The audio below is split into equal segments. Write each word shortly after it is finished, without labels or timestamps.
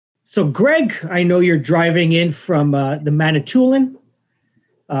So, Greg, I know you're driving in from the Manitoulin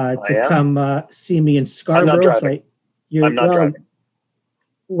to come see me in Scarborough. I'm not driving. Right? I'm not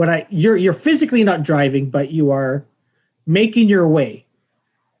driving. You're physically not driving, but you are making your way.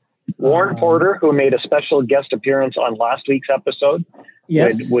 Warren Porter, who made a special guest appearance on last week's episode,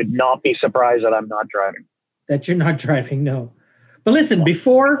 yes, would not be surprised that I'm not driving. That you're not driving, no. But listen,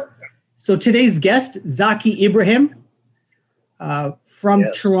 so today's guest, Zaki Ibrahim, from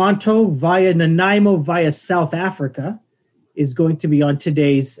Toronto via Nanaimo via South Africa, is going to be on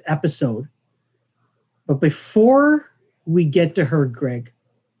today's episode. But before we get to her, Greg,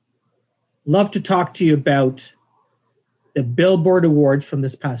 love to talk to you about the Billboard Awards from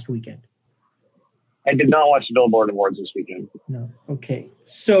this past weekend. I did not watch the Billboard Awards this weekend. No. Okay.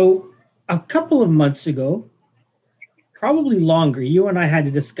 So a couple of months ago, probably longer, you and I had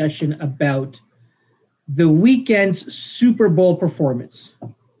a discussion about the Weeknd's Super Bowl performance.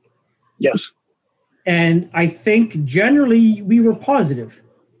 Yes. And I think generally we were positive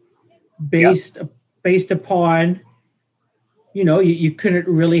based upon, you couldn't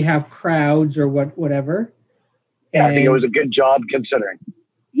really have crowds or whatever. Yeah, I think it was a good job considering.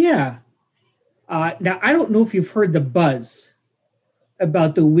 Yeah. Now, I don't know if you've heard the buzz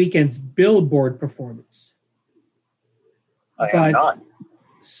about the Weeknd's Billboard performance. I am not.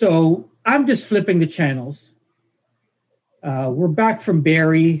 So I'm just flipping the channels. We're back from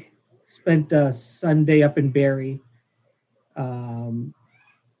Barrie. Spent Sunday up in Barrie.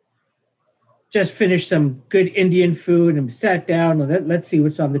 Just finished some good Indian food and sat down and let's see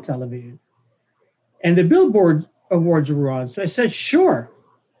what's on the television. And the Billboard Awards were on. So I said, sure,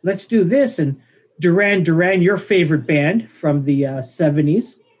 let's do this. And Duran Duran, your favorite band from the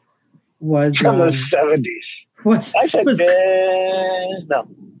 70s, was... From the 70s. I said, no.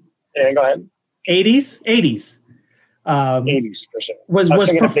 Yeah, go ahead. 80s? 80s. 80s, for sure.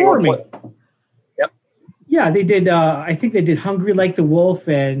 Was performing. Yep. Yeah, they did. I think they did "Hungry Like the Wolf"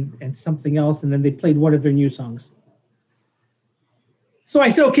 and something else, and then they played one of their new songs. So I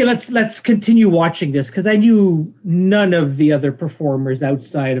said, okay, let's continue watching this because I knew none of the other performers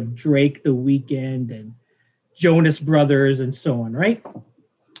outside of Drake, The Weeknd, and Jonas Brothers, and so on. Right?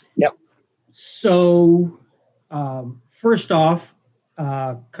 Yep. So first off,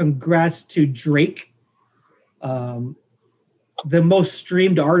 congrats to Drake. The most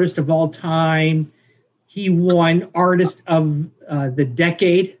streamed artist of all time. He won Artist of the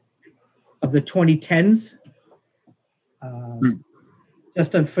Decade of the 2010s.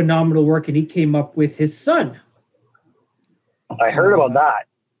 Just done phenomenal work, and he came up with his son. I heard about that.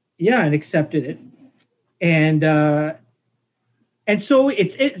 Yeah, and accepted it. And so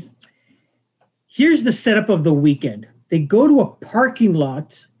it's here's the setup of the weekend. They go to a parking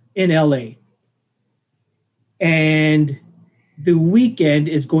lot in LA. And The Weeknd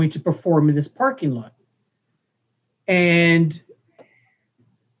is going to perform in this parking lot. And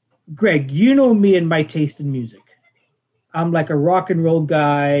Greg, you know me and my taste in music. I'm like a rock and roll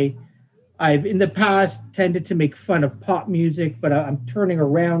guy. I've in the past tended to make fun of pop music, but I'm turning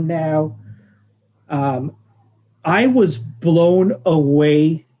around now. I was blown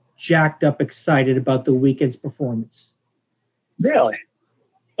away, jacked up, excited about The Weeknd's performance. Really?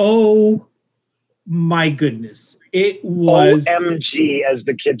 Oh, my goodness. It was OMG, as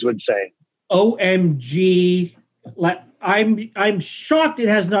the kids would say. OMG. Like I'm shocked it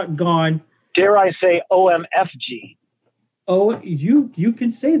has not gone. Dare I say OMFG? Oh, you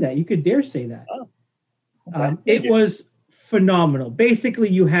can say that. You could dare say that. Oh, okay. It was phenomenal. Basically,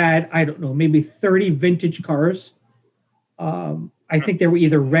 you had, I don't know, maybe 30 vintage cars. I think they were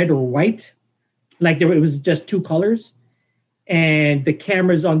either red or white. It was just two colors. And the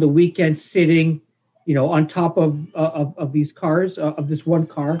cameras on The Weeknd sitting, on top of these cars, of this one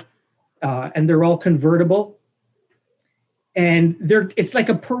car. And they're all convertible. And it's like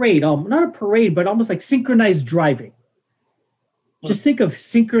a parade, not a parade, but almost like synchronized driving. Just think of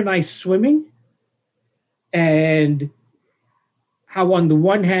synchronized swimming and how on the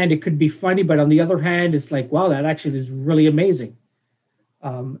one hand it could be funny, but on the other hand, it's like, wow, that actually is really amazing.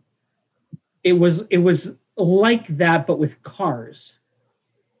 It was like that, but with cars.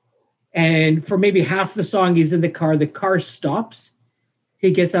 And for maybe half the song, he's in the car stops,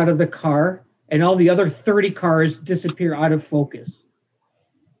 he gets out of the car, and all the other 30 cars disappear out of focus.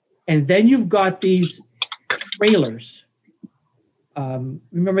 And then you've got these trailers.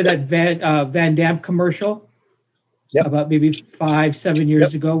 Remember that Van Damme commercial? Yep. About maybe 5-7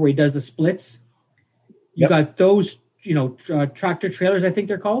 years ago where he does the splits? You got those, tractor trailers, I think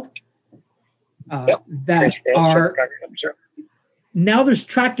they're called. That are... Now there's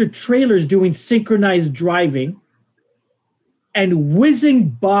tractor trailers doing synchronized driving and whizzing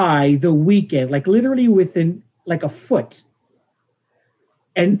by The Weeknd, like literally within like a foot.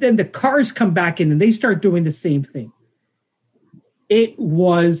 And then the cars come back in and they start doing the same thing. It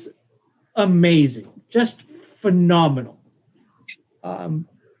was amazing, just phenomenal.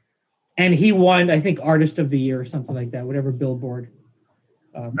 And he won, I think, Artist of the Year or something like that, whatever Billboard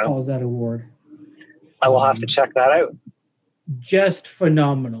calls that award. I will have to check that out. Just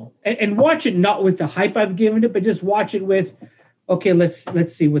phenomenal. And watch it not with the hype I've given it, but just watch it with, okay,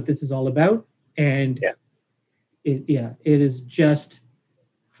 let's see what this is all about. And it is just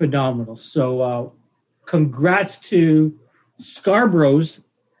phenomenal. So congrats to Scarborough's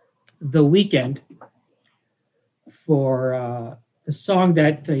The Weeknd for the song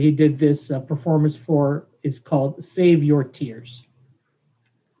that he did this performance for is called Save Your Tears.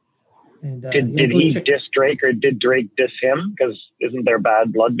 And, did he diss Drake or did Drake diss him? Because isn't there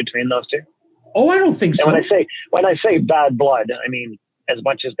bad blood between those two? Oh, I don't think so. And when I say bad blood, I mean as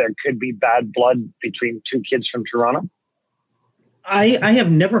much as there could be bad blood between two kids from Toronto. I have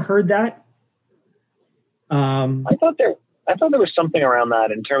never heard that. I thought there was something around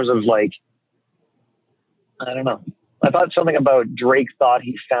that in terms of like, I don't know. I thought something about Drake thought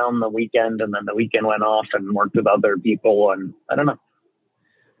he found The Weeknd and then The Weeknd went off and worked with other people and I don't know.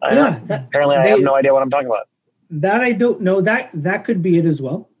 Apparently I have no idea what I'm talking about. That I don't know. That could be it as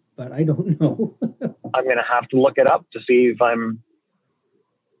well, but I don't know. I'm going to have to look it up to see if I'm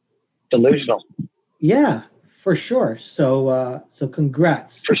delusional. Yeah, for sure. So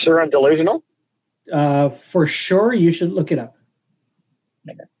congrats. For sure I'm delusional? For sure you should look it up.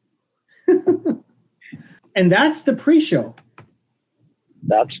 Okay. And that's the pre-show.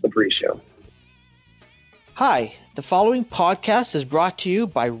 That's the pre-show. Hi, the following podcast is brought to you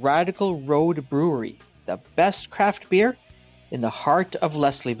by Radical Road Brewery, the best craft beer in the heart of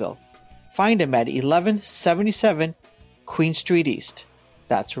Leslieville. Find them at 1177 Queen Street East.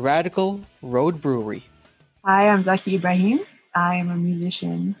 That's Radical Road Brewery. Hi, I'm Zaki Ibrahim. I am a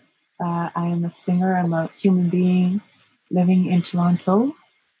musician. I am a singer. I'm a human being living in Toronto,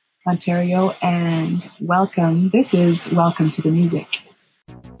 Ontario, and welcome. This is Welcome to the Music.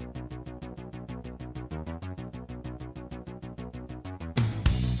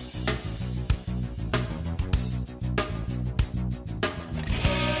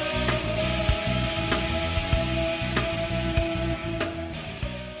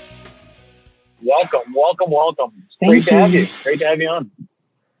 Welcome. Great to have you. Great to have you on.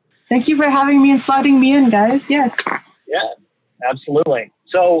 Thank you for having me and slotting me in, guys. Yes. Yeah, absolutely.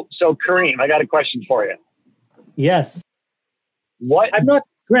 So Kareem, I got a question for you. Yes. What? I'm not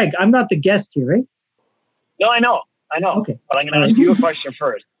the guest here, right? No, I know. Okay. But I'm going to ask you a question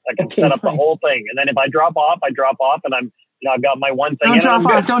first. I can set up the whole thing, and then if I drop off, and I've got my one thing.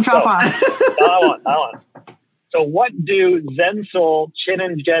 Don't drop off. I want. So what do Zen Soul, Chin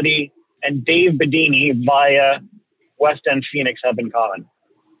and Jetty, and Dave Bedini via West End Phoenix have in common?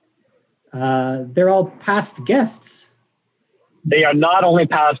 They're all past guests. They are not only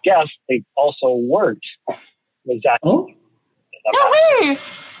past guests, they also worked with Zach. Oh? No way!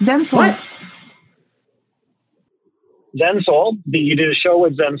 Zen Soul. What? Zen Soul. You did a show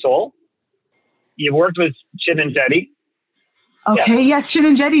with Zen Soul. You worked with Chin and Jetty. Okay, yes, Chin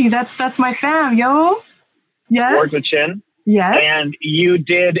and Jetty. That's my fam, yo. Yes. Worked with Chin. Yes. And you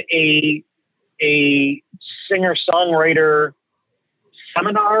did a singer-songwriter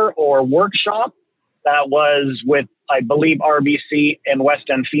seminar or workshop that was with, I believe, RBC and West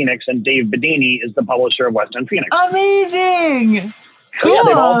End Phoenix, and Dave Bedini is the publisher of West End Phoenix. Amazing! Cool. So yeah,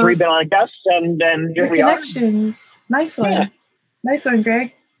 they've all three been on guests, and then here we are. Nice one. Yeah. Nice one,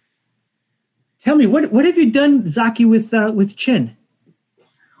 Greg. Tell me, what have you done, Zaki, with Chin?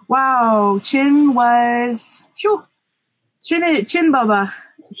 Wow, Chin was Chin Baba.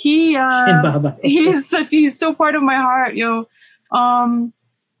 Chin Baba. he's so part of my heart, yo.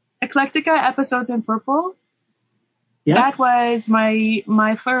 Eclectica Episodes in Purple. Yeah. That was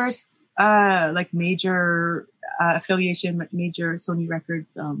my first major affiliation, major Sony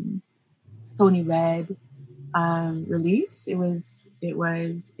Records, Sony Red release. It was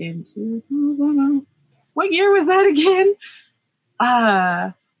in what year was that again?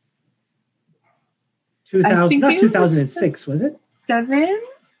 2006, was it? 7?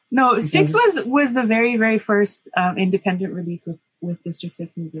 No, 6 was the very, very first independent release with District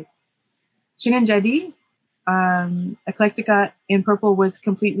 6 Music. Chin and Jetty, Eclectica in Purple was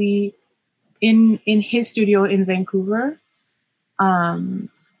completely in his studio in Vancouver.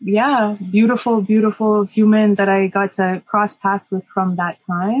 Beautiful, beautiful human that I got to cross paths with from that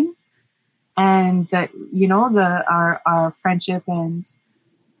time. And that, our friendship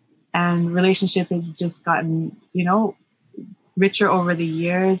and relationship has just gotten, richer over the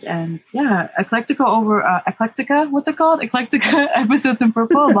years. And yeah, Eclectica, what's it called? Eclectica Episodes in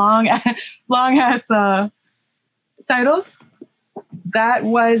Purple, long ass titles. That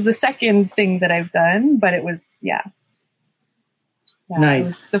was the second thing that I've done, but it was, yeah, nice.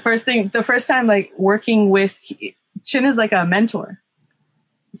 It was the first time like working with Chin is like a mentor.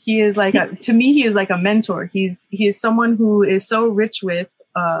 He is like to me, he is like a mentor. He is someone who is so rich with,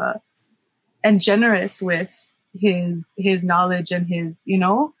 and generous with his knowledge and his, he's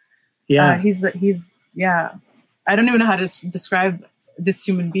yeah. I don't even know how to describe this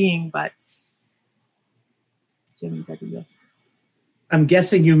human being, but I'm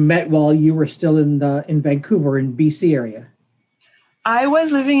guessing you met while you were still in Vancouver, in BC area. I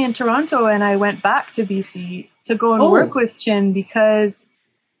was living in Toronto, and I went back to BC to go and work with Chin because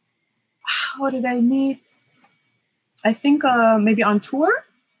how did I meet? I think maybe on tour.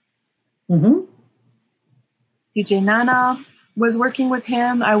 Mm-hmm. DJ Nana was working with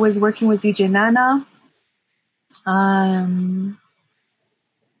him. I was working with DJ Nana. I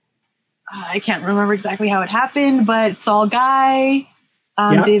can't remember exactly how it happened, but Saul Guy,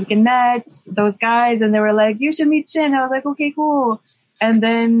 Dave Gannett, those guys, and they were like, "You should meet Chin." I was like, "Okay, cool." And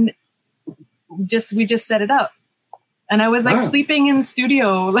then we just set it up, and I was like sleeping in the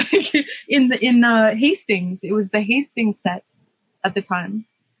studio, like in Hastings. It was the Hastings set at the time.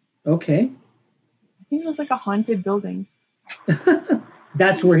 Okay. I think it was like a haunted building.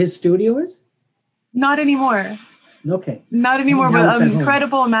 That's where his studio is? Not anymore. Okay. Not anymore, but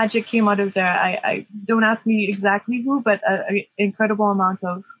incredible magic came out of there. I don't ask me exactly who, but an incredible amount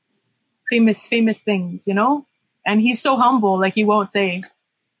of famous things, And he's so humble, like he won't say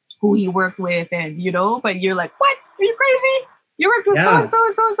who he worked with, and but you're like, what? Are you crazy? You worked with so and so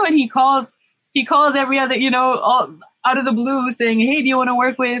and so and so, and he calls every other, all out of the blue, saying, "Hey, do you want to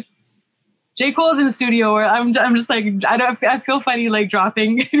work with J. Cole's in the studio?" Or I'm just like, I feel funny like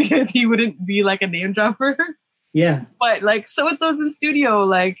dropping because he wouldn't be like a name dropper. Yeah. But like, so and so's in studio,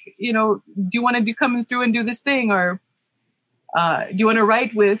 like, do you want to come through and do this thing? Or do you want to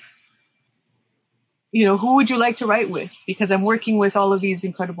write with, who would you like to write with? Because I'm working with all of these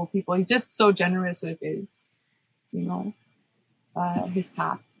incredible people. He's just so generous with his, his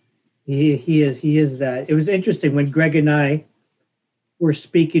path. He is that. It was interesting when Greg and I were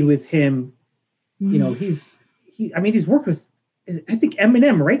speaking with him. Mm-hmm. He's worked with, I think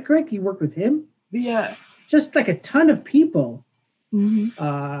Eminem, right, Greg? He worked with him. Yeah. Just like a ton of people.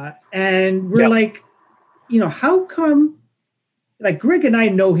 Mm-hmm. And we're like, how come, like Greg and I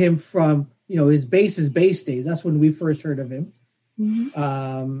know him from, his bass days. That's when we first heard of him.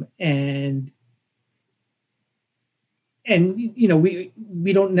 Mm-hmm.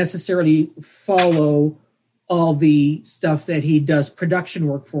 We don't necessarily follow all the stuff that he does production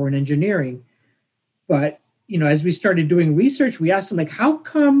work for in engineering. But, as we started doing research, we asked him, like, how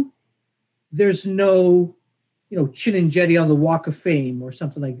come there's no, Chin and Jetty on the Walk of Fame or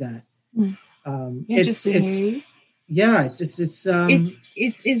something like that? Interesting. It's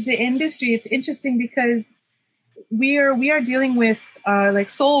the industry. It's interesting because we are dealing with like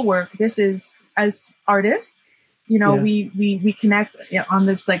soul work. This is, as artists, we connect on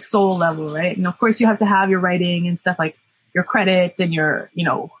this like soul level, right? And of course you have to have your writing and stuff, like your credits and your,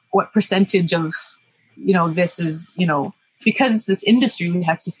 what percentage of, this is, because it's this industry we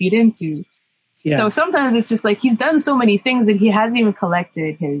have to feed into. Yeah. So sometimes it's just like he's done so many things that he hasn't even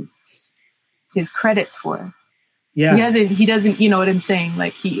collected his credits for. Yeah. He doesn't, you know what I'm saying?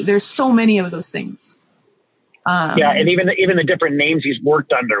 Like there's so many of those things. And even the different names he's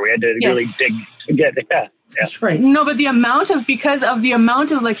worked under, we had to really dig to get. Yeah. That's right. No, but because of the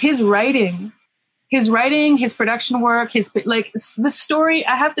amount of like his writing, his production work, the story.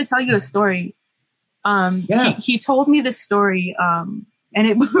 I have to tell you a story. He told me this story, and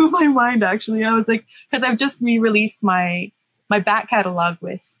it blew my mind. Actually, I was like, because I've just re-released my back catalog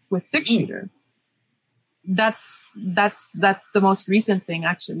with Six Shooter. That's the most recent thing.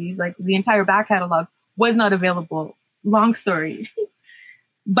 Actually, like the entire back catalog was not available. Long story,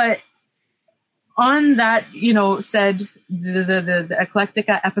 but on that, said the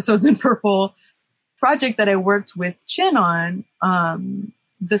Eclectica Episodes in Purple project that I worked with Chin on,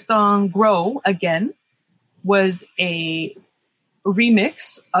 the song "Grow Again" was a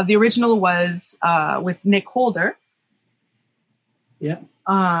remix. The original was with Nick Holder. Yeah.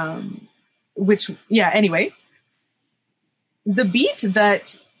 Anyway, the beat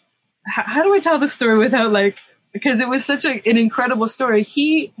that, how do I tell the story without because it was such an incredible story.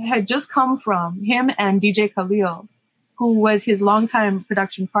 He had just come from him and DJ Khalil, who was his longtime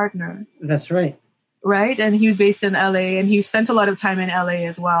production partner. That's right. Right. And he was based in LA, and he spent a lot of time in LA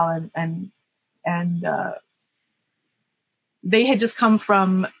as well. And they had just come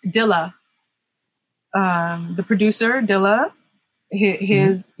from Dilla, the producer Dilla,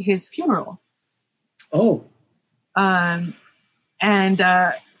 his funeral. Oh. And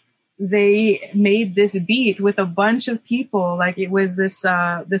they made this beat with a bunch of people. Like it was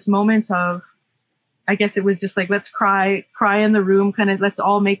this moment of, I guess it was just like, let's cry in the room, kind of, let's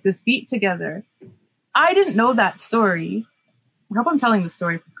all make this beat together. I didn't know that story. I hope I'm telling the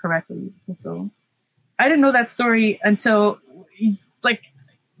story correctly. So I didn't know that story until like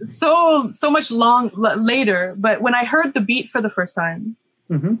so much later. But when I heard the beat for the first time,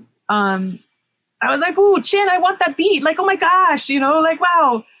 I was like, "Ooh, Chin, I want that beat!" Like, oh my gosh, like,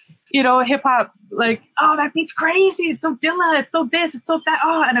 wow, hip hop, like, oh, that beat's crazy. It's so Dilla. It's so this. It's so that.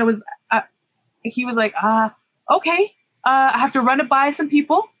 Oh, and he was like, okay, I have to run it by some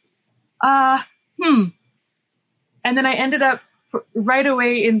people. And then I ended up right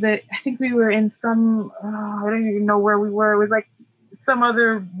away I think we were in some, I don't even know where we were. It was like some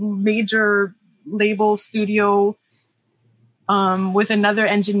other major label studio, with another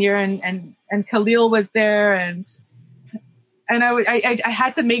engineer and Khalil was there and I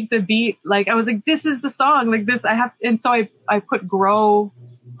had to make the beat. Like, I was like, this is the song, like this and so I put Grow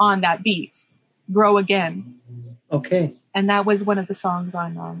on that beat, Grow Again. Okay. And that was one of the songs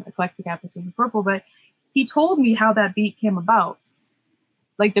on Eclectic Episodes of Purple. But he told me how that beat came about,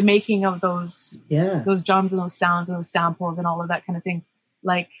 like the making of those drums and those sounds and those samples and all of that kind of thing.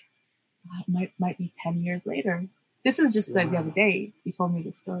 Like, might be 10 years later. This is just like the other day. He told me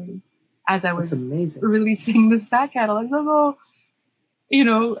the story as I was releasing this back catalog. Like, oh,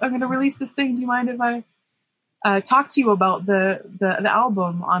 I'm going to release this thing. Do you mind if I talk to you about the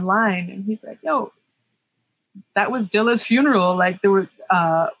album online? And he's like, yo, that was Dilla's funeral. Like, there were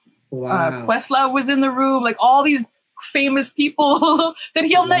Questlove was in the room. Like, all these famous people that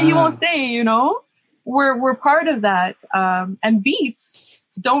he won't say. We're part of that. And beats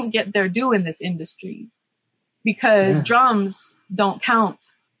don't get their due in this industry because drums don't count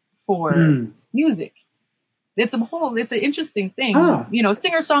for music. It's an interesting thing.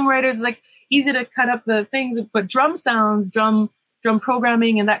 Singer-songwriters, like, easy to cut up the things, but drum sounds, drum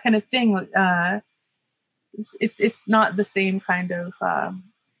programming and that kind of thing, it's not the same kind of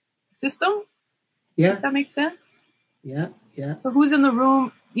system. Yeah. If that makes sense. Yeah. So who's in the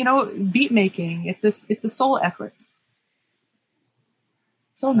room? Beat making. It's a soul effort.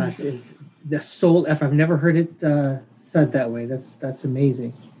 Soul music. The soul effort. I've never heard it said that way. That's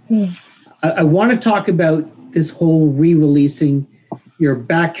amazing. I want to talk about this whole re-releasing your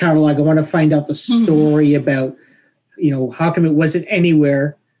back catalog. I want to find out the story about, how come it wasn't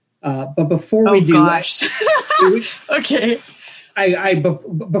anywhere. But before we do, gosh. Okay.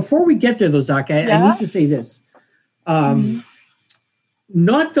 Before we get there, though, Zaki, I need to say this.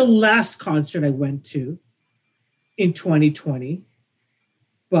 Not the last concert I went to in 2020,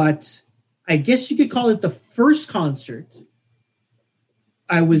 but I guess you could call it the first concert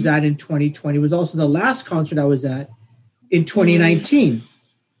I was at in 2020. It was also the last concert I was at in 2019.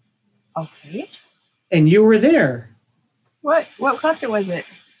 Okay. And you were there. What concert was it?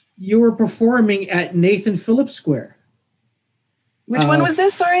 You were performing at Nathan Phillips Square. Which one was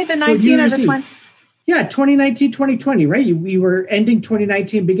this? Sorry, the 19 or the 20? Yeah, 2019, 2020, right? We were ending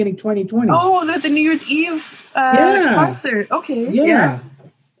 2019, beginning 2020. Oh, the New Year's Eve concert. Okay. Yeah.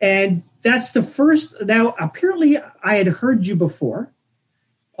 And that's the first. Now, apparently, I had heard you before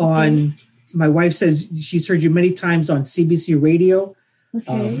on, my wife says she's heard you many times on CBC Radio.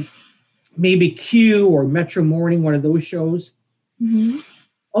 Okay. Maybe Q or Metro Morning, one of those shows. Mm-hmm.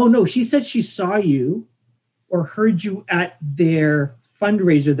 Oh, no, she said she saw you or heard you at their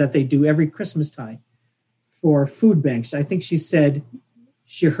fundraiser that they do every Christmas time for food banks. I think she said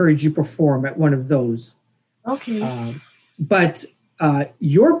she heard you perform at one of those. Okay. But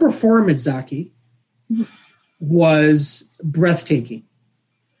your performance, Zaki, was breathtaking.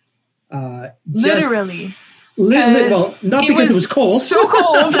 Literally. Well, not because it was cold. So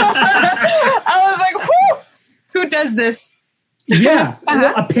cold. I was like, whoo, who does this? Yeah.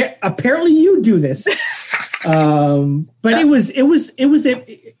 Well, apparently you do this. But it was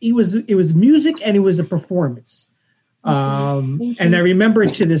music and it was a performance. And I remember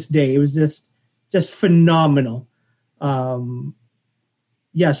it to this day. It was just phenomenal.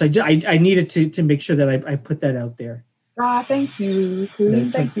 Yes, I needed to make sure that I put that out there. Thank you.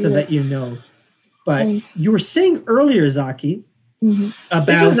 To let you know. But you were saying earlier, Zaki, about...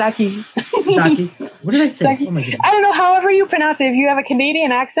 This is Zaki. Zaki. What did I say? Zaki. Oh my God. I don't know, however you pronounce it. If you have a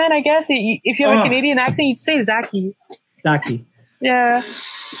Canadian accent, I guess. If you have a Canadian accent, you'd say Zaki. Zaki. Yeah.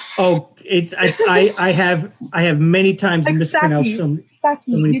 Oh, I have many times mispronounced so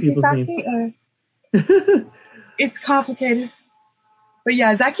many people's names. It's complicated. But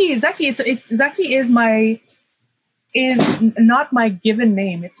yeah, Zaki, Zaki is not my given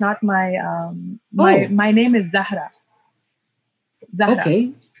name. It's not my my name is Zahra. Zahra.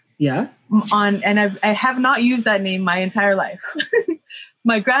 Okay. Yeah. And I have not used that name my entire life.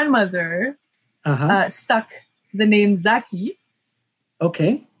 My grandmother stuck the name Zaki.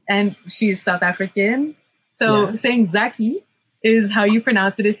 Okay. And she's South African. So saying Zaki is how you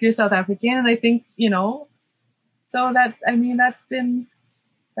pronounce it if you're South African. And I think, so that makes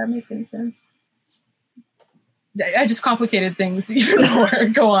any sense. I just complicated things even more.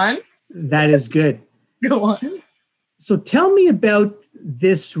 Go on. That is good. Go on. So tell me about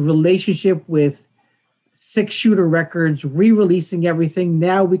this relationship with 6-Shooter Records, re-releasing everything.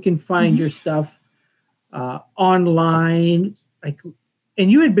 Now we can find your stuff online.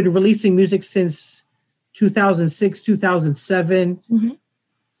 And you had been releasing music since 2006, 2007. Mm-hmm.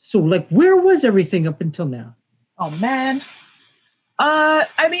 So where was everything up until now? Oh, man.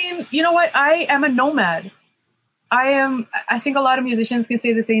 I mean, you know what? I am a nomad. I think a lot of musicians can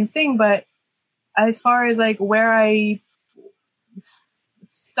say the same thing, but as far as where I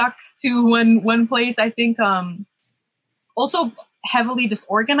stuck to one place, I think also heavily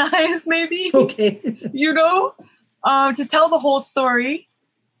disorganized, maybe. Okay. To tell the whole story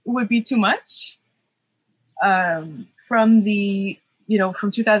would be too much. From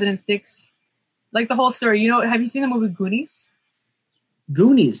 2006, the whole story. have you seen the movie Goonies?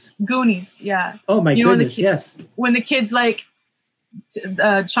 Goonies, yeah. Oh my goodness, yes. When the kids Chunk,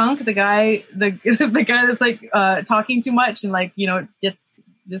 the guy that's talking too much and gets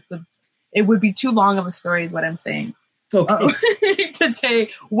just it would be too long of a story is what I'm saying. Okay. To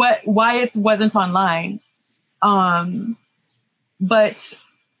say why it wasn't online. But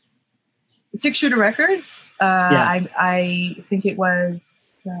 6-Shooter Records, I think it was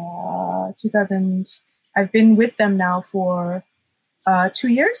 2000. I've been with them now for 3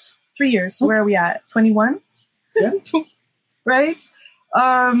 years. So where are we at? 21? Yeah. Right?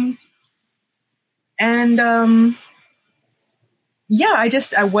 I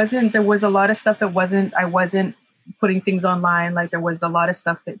wasn't, there was a lot of stuff I wasn't putting things online. There was a lot of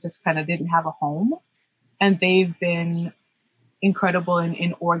stuff that just kind of didn't have a home. And they've been incredible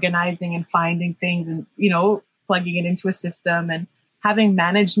in organizing and finding things and, plugging it into a system and having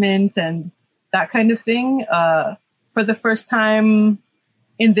management and that kind of thing. For the first time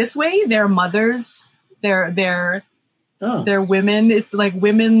in this way, they're mothers, they're women. It's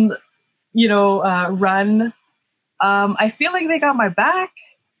women, run. I feel like they got my back,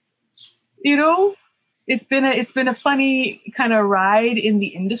 it's been a funny kind of ride in the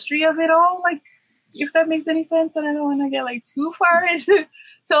industry of it all. If that makes any sense. And I don't want to get too far into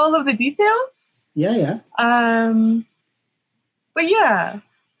all of the details. Yeah. But yeah.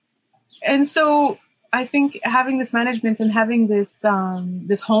 And so I think having this management and having this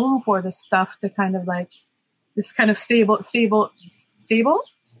home for this stuff to kind of this kind of stable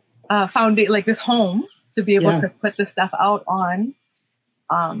foundation, this home to be able to put this stuff out on.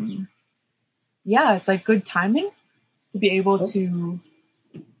 It's good timing to be able to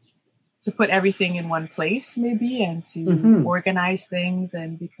put everything in one place maybe and to organize things.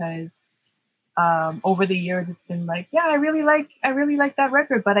 And because over the years it's been I really like that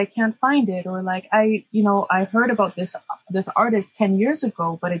record, but I can't find it. Or I heard about this artist 10 years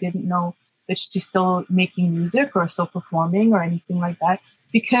ago, but I didn't know that she's still making music or still performing or anything like that.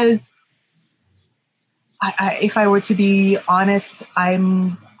 Because I if I were to be honest, I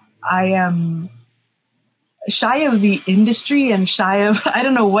am shy of the industry and shy of, I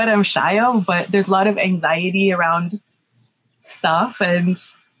don't know what I'm shy of, but there's a lot of anxiety around stuff. And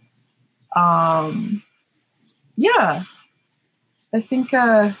I think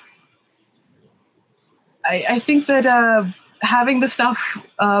I think that having the stuff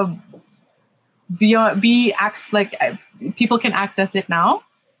people can access it now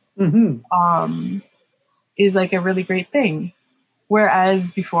is a really great thing.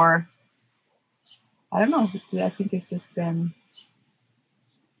 Whereas before, I don't know. I think it's just been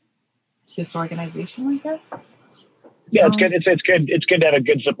disorganization, I guess. Yeah, it's good. It's good. It's good to have a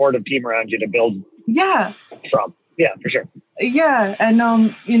good supportive team around you to build. Yeah. From. Yeah, for sure. Yeah,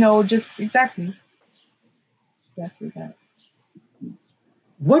 and just exactly that.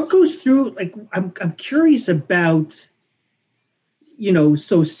 What goes through? I'm curious about.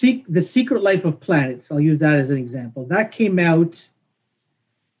 So The Secret Life of Planets. I'll use that as an example. That came out.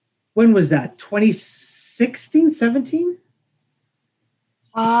 When was that? 2016, 17?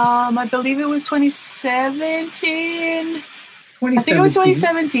 I believe it was 2017. I think it was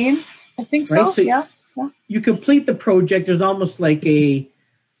 2017. I think so. Right? So yeah. You complete the project. There's almost I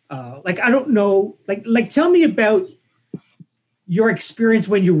don't know. Tell me about your experience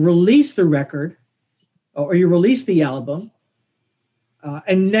when you release the record or you release the album,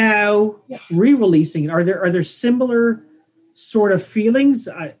 and now re-releasing it. Are there similar sort of feelings?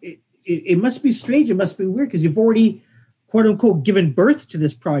 It must be strange. It must be weird because you've already, quote unquote, given birth to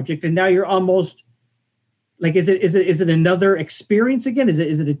this project, and now you're almost like, is it another experience again? Is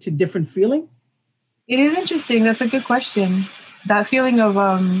it a different feeling? It is interesting. That's a good question. That feeling of,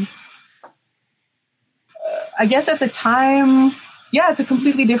 I guess at the time, it's a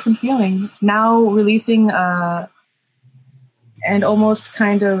completely different feeling. Now releasing and almost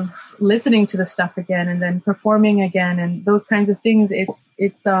kind of listening to the stuff again and then performing again and those kinds of things.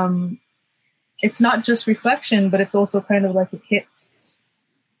 It's not just reflection, but it's also kind of like it hits,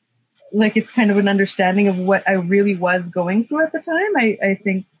 like it's kind of an understanding of what I really was going through at the time. I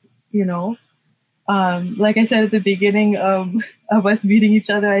think, like I said at the beginning of us meeting each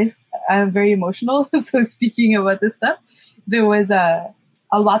other, I'm very emotional. So speaking about this stuff, there was a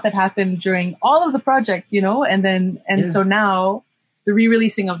lot that happened during all of the projects, so now the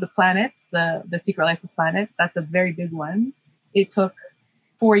re-releasing of the planets, the Secret Life of Planets, that's a very big one. It took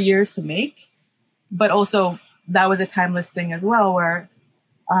 4 years to make, but also that was a timeless thing as well, where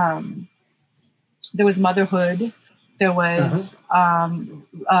there was motherhood, there was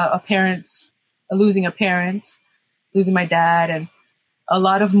losing a parent, losing my dad, and a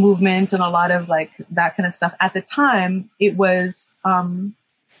lot of movement and a lot of like that kind of stuff. At the time, it was, I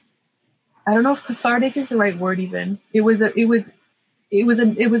don't know if cathartic is the right word even. It was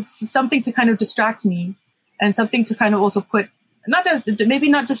something to kind of distract me and something to kind of also put, maybe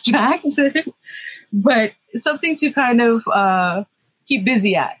not distract, but something to kind of keep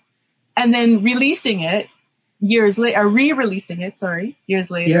busy at. And then releasing it years later, re-releasing it, years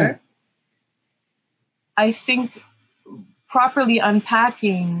later. Yeah. I think properly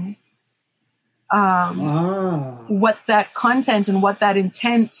unpacking what that content and what that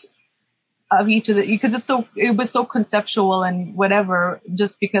intent of each of because it was so conceptual and whatever,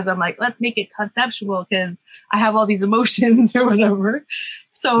 just because I'm like, let's make it conceptual because I have all these emotions or whatever.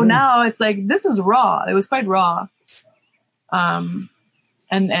 So now it's like, this is raw. It was quite raw. But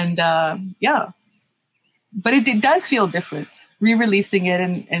it does feel different re-releasing it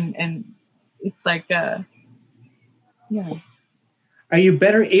and it's like, Are you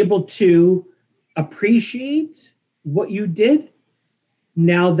better able to appreciate what you did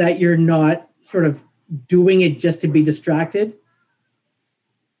now that you're not sort of doing it just to be distracted?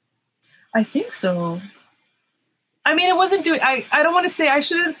 I think so. I mean, it wasn't doing, I don't want to say, I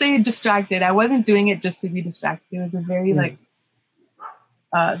shouldn't say distracted. I wasn't doing it just to be distracted. It was a very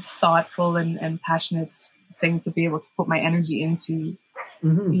thoughtful and passionate thing to be able to put my energy into,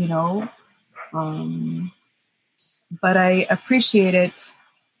 but I appreciate it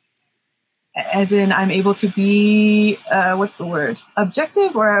as in I'm able to be,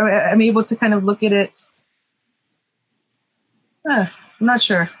 objective, or I'm able to kind of look at it. I'm not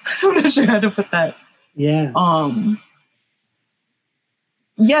sure. I'm not sure how to put that. Yeah.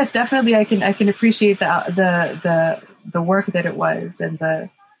 Yes, definitely. I can appreciate the work that it was and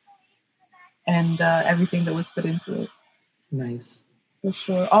everything that was put into it. Nice. For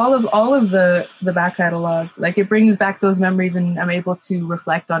sure. All of the back catalog, like it brings back those memories and I'm able to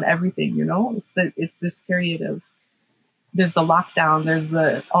reflect on everything, it's this period of, there's the lockdown,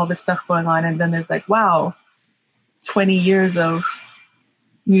 there's all this stuff going on. And then there's like, wow, 20 years of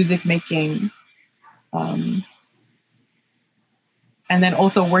music making. And then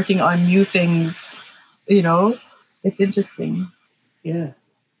also working on new things, it's interesting. Yeah.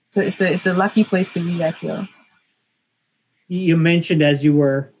 So it's a lucky place to be, I feel. You mentioned as you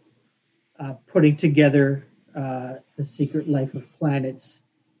were putting together The Secret Life of Planets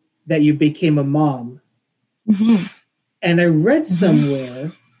that you became a mom. Mm-hmm. And I read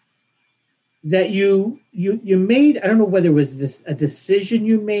somewhere that you made, I don't know whether it was a decision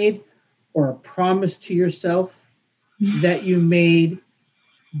you made or a promise to yourself that you made,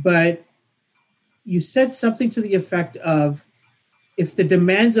 but you said something to the effect of, if the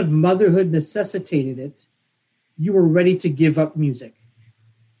demands of motherhood necessitated it, you were ready to give up music.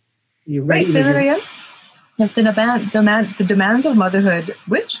 You're ready. Wait, say that again? If the demands of motherhood,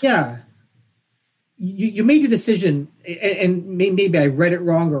 which? Yeah. You made a decision, and maybe I read it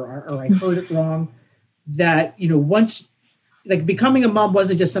wrong or I heard it wrong, that, once, like becoming a mom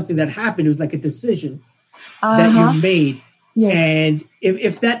wasn't just something that happened, it was like a decision that you made. Yes. And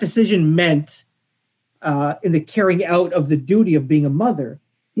if that decision meant in the carrying out of the duty of being a mother,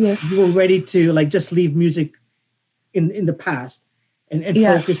 yes, you were ready to like just leave music in the past and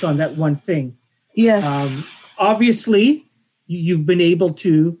focus on that one thing. Yes. Obviously, you've been able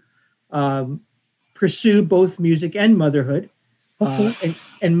to pursue both music and motherhood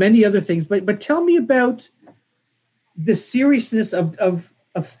and many other things. But tell me about the seriousness of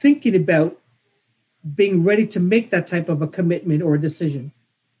thinking about being ready to make that type of a commitment or a decision.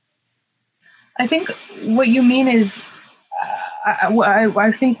 I think what you mean is,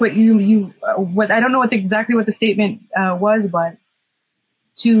 I think what what I don't know exactly what the statement was, but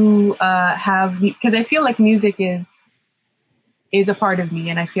to have, because I feel like music is a part of me,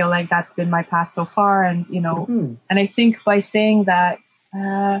 and I feel like that's been my path so far, and and I think by saying that,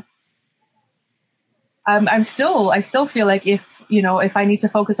 I still feel like if I need to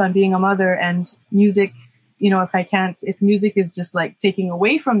focus on being a mother and music, if music is just like taking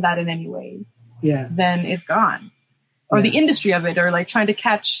away from that in any way, then it's gone. Or the industry of it, or like trying to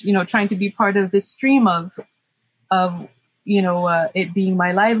catch, trying to be part of this stream of it being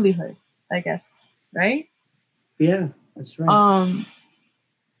my livelihood, I guess. Right? Yeah, that's right.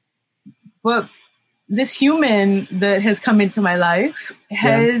 But this human that has come into my life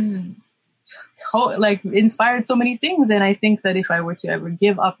has inspired so many things. And I think that if I were to ever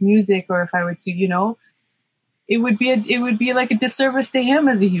give up music, or if I were to, it would be like a disservice to him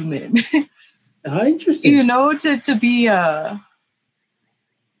as a human. Interesting. To be, I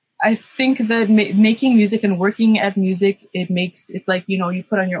think that making music and working at music, it's like, you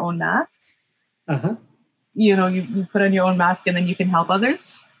put on your own mask. Uh-huh. You put on your own mask and then you can help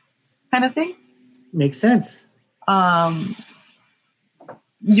others, kind of thing. Makes sense.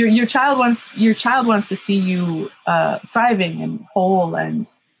 Your child wants to see you thriving and whole and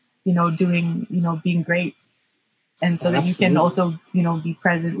doing being great, and so that you can also be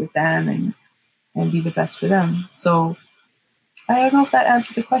present with them and be the best for them. So I don't know if that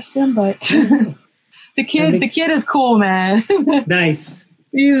answered the question, but the kid is cool, man. Nice.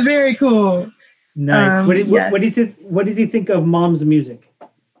 He's very cool. Nice. What does he think of mom's music?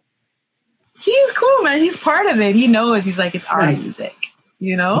 He's cool, man. He's part of it. He knows. He's like, it's our music.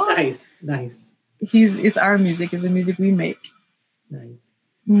 Nice. It's our music. It's the music we make. Nice.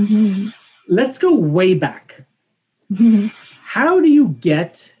 Mm-hmm. Let's go way back. Mm-hmm. How do you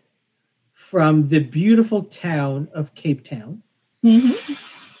get from the beautiful town of Cape Town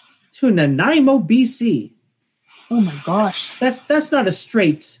to Nanaimo, BC? Oh my gosh, that's not a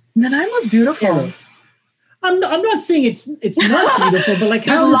straight. Nanaimo's beautiful. Arrow. I'm not saying it's not beautiful, but like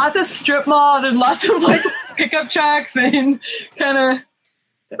there's lots of strip malls. There's lots of like pickup trucks and kind of.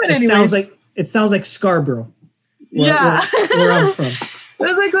 But anyway, it sounds like Scarborough. Where I'm from.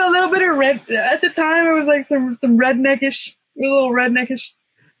 There's like a little bit of red at the time. It was like some redneckish, a little redneckish.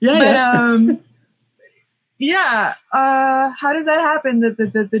 Yeah. But how does that happen?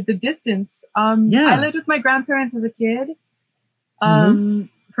 The distance. I lived with my grandparents as a kid.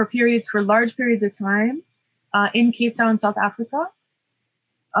 For large periods of time, in Cape Town, South Africa.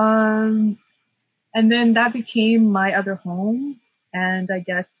 And then that became my other home, and I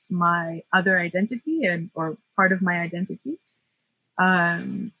guess my other identity or part of my identity.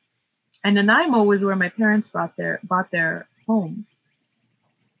 And Nanaimo was where my parents bought their home.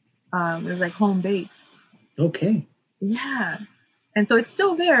 It was like home base. Okay. Yeah. And so it's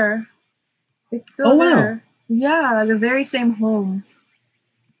still there. It's still there. Wow. Yeah, the very same home.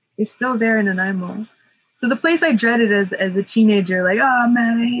 It's still there in Nanaimo. So the place I dreaded as a teenager, like, oh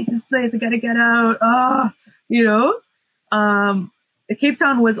man, I hate this place. I gotta get out. Cape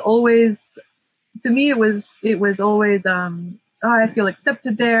Town was always, to me, it was always, I feel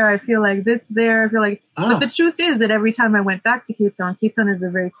accepted there. I feel like this there. I feel like, but the truth is that every time I went back to Cape Town is a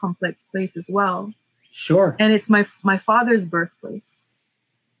very complex place as well. Sure. And it's my father's birthplace.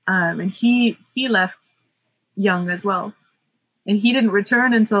 And he left young as well. And he didn't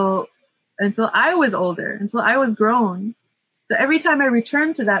return until I was older, until I was grown. So every time I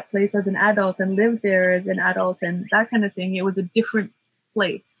returned to that place as an adult and lived there as an adult and that kind of thing, it was a different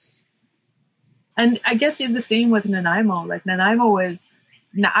place. And I guess it's the same with Nanaimo. Like Nanaimo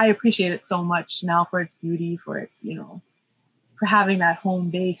I appreciate it so much now for its beauty, for its, for having that home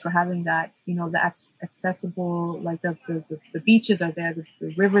base, for having that, the accessible, like the beaches are there,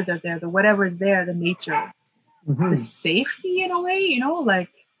 the rivers are there, the whatever is there, the nature, the safety in a way, like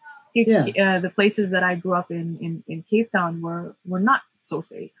the places that I grew up in Cape Town were not so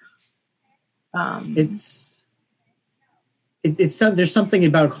safe. It's there's something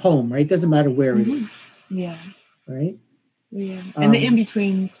about home, right? It doesn't matter where it is. Yeah. Right? Yeah. And the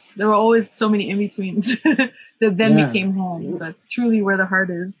in-betweens. There were always so many in-betweens that then became home. So that's truly where the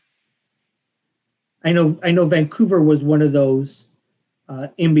heart is. I know Vancouver was one of those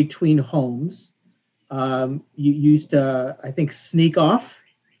in-between homes. You used to, I think, sneak off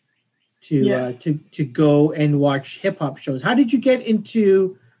to go and watch hip-hop shows. How did you get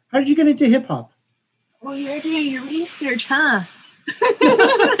into hip-hop? Oh, you're doing your research, huh?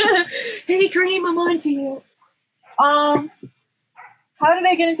 Hey, Kareem, I'm on to you. How did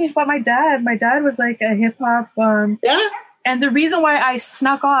I get into hip hop? My dad was like a hip hop. Yeah. And the reason why I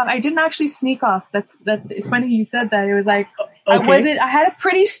snuck off, I didn't actually sneak off. That's it's funny you said that. It was like I had a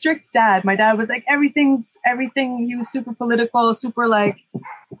pretty strict dad. My dad was like everything. He was super political, super like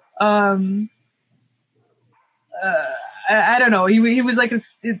I don't know. He was like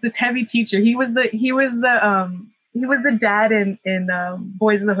this heavy teacher. He was the dad in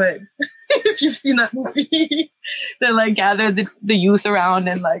Boys in the Hood. If you've seen that movie, that like gathered the youth around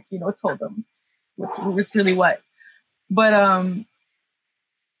and like told them what's really what. But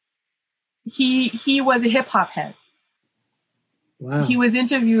he was a hip hop head. Wow. He was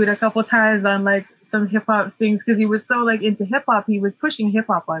interviewed a couple times on like some hip hop things because he was so like into hip hop. He was pushing hip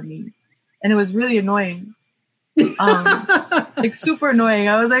hop on me, and it was really annoying. Like super annoying.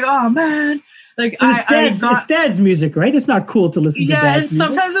 I was like, oh man, like it's dad's music, right? It's not cool to listen to dad's music. Yeah,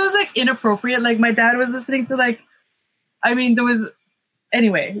 and sometimes it was like inappropriate. Like my dad was listening to like, I mean, there was.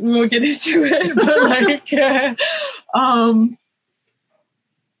 Anyway, we won't get into it, but like,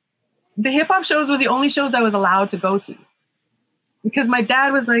 the hip hop shows were the only shows I was allowed to go to, because my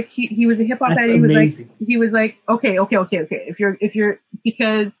dad was like, he was a hip hop head. He was like, okay. If you're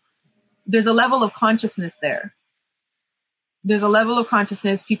because there's a level of consciousness there. There's a level of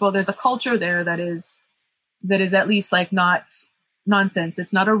consciousness. There's a culture there that is at least like not nonsense.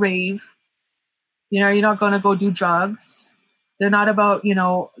 It's not a rave. You're not going to go do drugs. They're not about,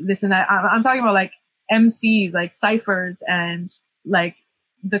 this and that. I'm talking about like MCs, like ciphers and like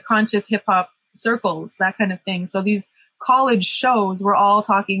the conscious hip hop circles, that kind of thing. So these college shows were all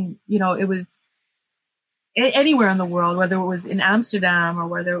talking, it was anywhere in the world, whether it was in Amsterdam or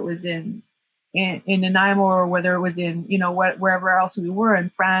whether it was in Nanaimo or whether it was in, wherever else we were, in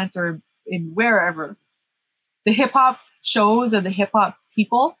France or in wherever. The hip hop shows or the hip hop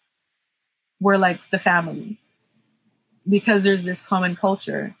people were like the family, because there's this common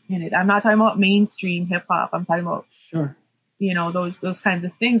culture in it. I'm not talking about mainstream hip hop. I'm talking about, sure, those kinds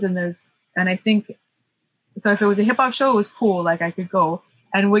of things. And I think, so if it was a hip hop show, it was cool. Like I could go.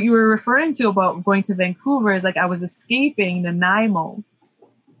 And what you were referring to about going to Vancouver is like, I was escaping Nanaimo,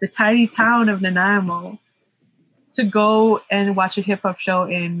 the tiny town of Nanaimo, to go and watch a hip hop show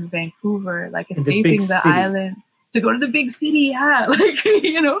in Vancouver, like escaping the island to go to the big city. Yeah. Like,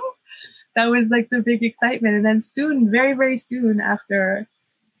 that was like the big excitement. And then soon, very, very soon after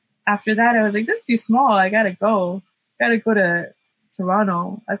that, I was like, this is too small. I gotta go to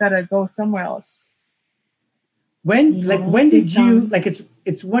Toronto. I gotta go somewhere else. When did you, like,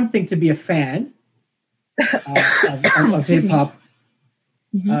 it's one thing to be a fan of hip hop.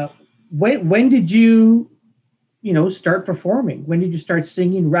 Mm-hmm. When did you, start performing? When did you start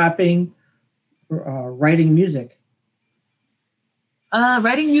singing, rapping, writing music?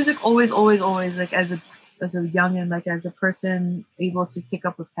 Writing music always, like as a youngin', like as a person able to pick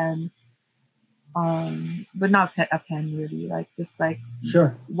up a pen, but not a pen really, like just like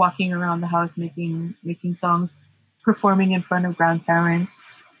sure, walking around the house making songs, performing in front of grandparents,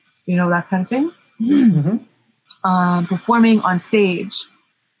 that kind of thing. Mm-hmm. Performing on stage.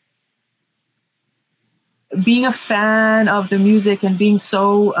 Being a fan of the music and being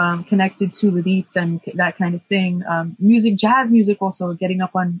so connected to the beats and that kind of thing. Jazz music also, getting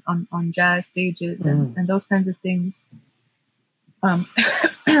up on jazz stages and those kinds of things.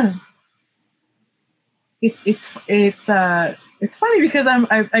 It's funny because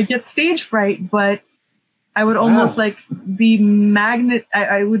I get stage fright, but I would almost like be magnet.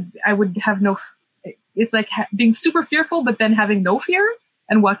 I would have no. It's like being super fearful, but then having no fear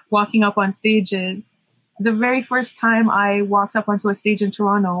and walking up on stages. The very first time I walked up onto a stage in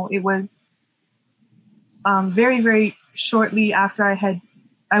Toronto, it was very, very shortly after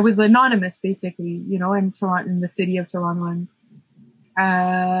I was anonymous basically, in Toronto, in the city of Toronto,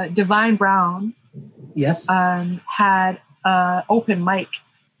 and Divine Brown, yes, had open mic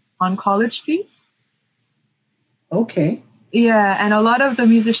on College Street. Okay. Yeah, and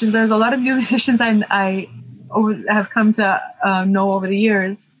there's a lot of musicians I have come to know over the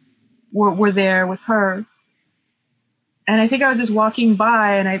years were there with her. And I think I was just walking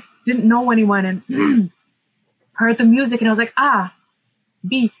by and I didn't know anyone and heard the music and I was like,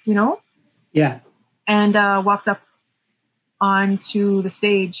 beats, Yeah. And walked up onto the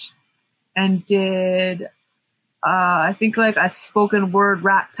stage and did, I think like a spoken word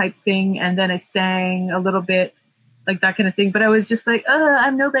rap type thing. And then I sang a little bit, like that kind of thing. But I was just like,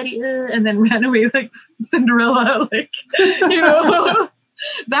 I'm nobody, and then ran away like Cinderella, like,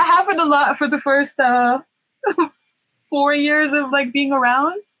 that happened a lot for the first 4 years of like being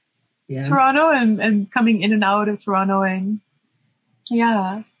around Toronto and coming in and out of Toronto. And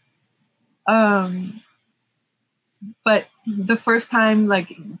Yeah. But the first time,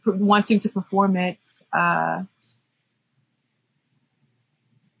 like wanting to perform it, I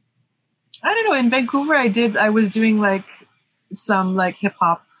don't know. In Vancouver, I was doing like some like hip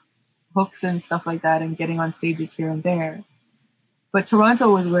hop hooks and stuff like that, and getting on stages here and there. But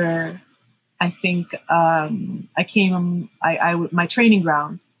Toronto was where I think I came. My training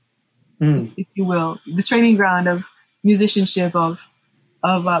ground, if you will, the training ground of musicianship, of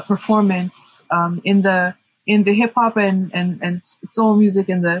performance, in the hip hop and soul music,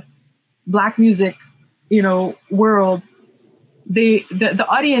 and the Black music, world. The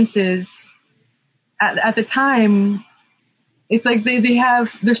audiences at the time, it's like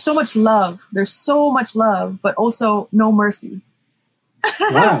there's so much love, but also no mercy.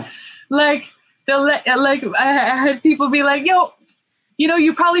 Wow. Like I had people be like, yo,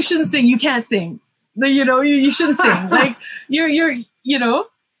 you probably shouldn't sing. You can't sing. You shouldn't sing. Like you're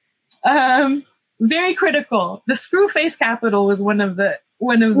very critical. The Screwface Capital was one of the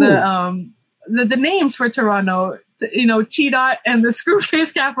names for Toronto. T-Dot and the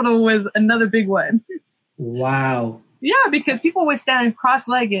Screwface Capital was another big one. Wow. Yeah, because people would stand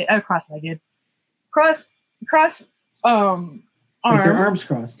cross-legged, cross arms, with their arms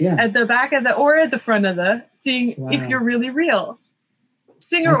crossed, yeah, at the back of or at the front of seeing if you're really real,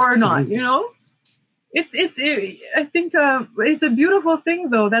 singer or not. It's I think it's a beautiful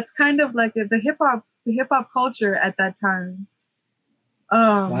thing though. That's kind of like the hip hop culture at that time.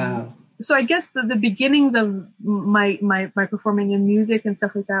 Wow. So I guess the beginnings of my performing in music and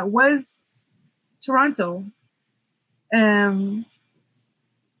stuff like that was Toronto. And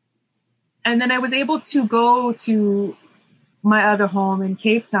then I was able to go to my other home in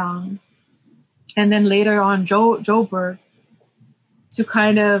Cape Town, and then later on Joburg, to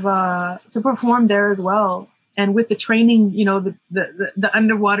kind of to perform there as well. And with the training, the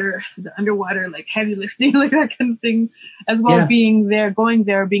underwater like heavy lifting, like that kind of thing, as well. Yeah. Going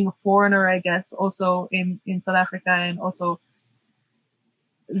there, being a foreigner, I guess, also in South Africa, and also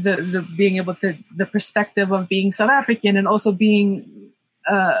the being able to, the perspective of being South African and also being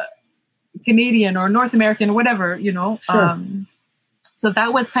Canadian or North American, whatever, Sure. So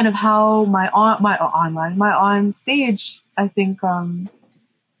that was kind of how my on stage, I think,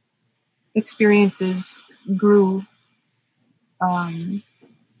 experiences grew. And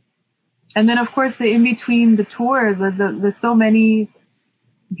then of course the in between the tours, the so many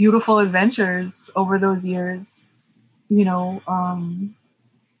beautiful adventures over those years, the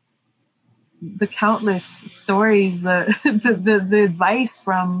countless stories, the advice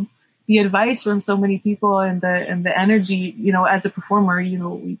from so many people, and the energy, as a performer,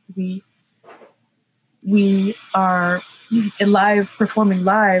 we are performing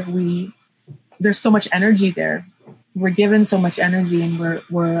live. There's so much energy there. We're given so much energy, and we're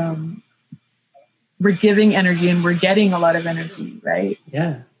giving energy, and we're getting a lot of energy, right?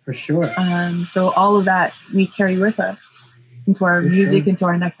 Yeah, for sure. So all of that we carry with us into our music, into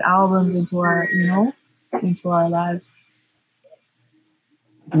our next albums, into our, into our lives.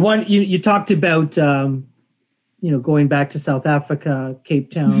 One, you talked about, going back to South Africa,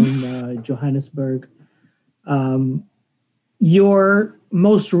 Cape Town, Johannesburg. Your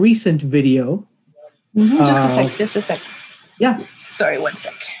most recent video. Just a sec. Yeah. Sorry, 1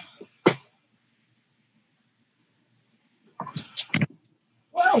 sec.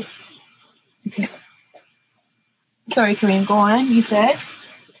 Wow. Okay. Sorry, Kareem, go on. You said?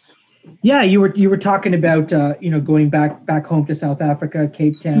 Yeah, you were talking about going back home to South Africa,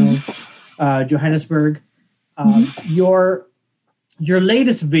 Cape Town, Johannesburg. Your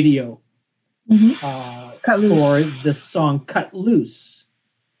latest video for the song "Cut Loose."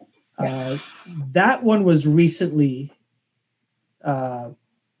 That one was recently.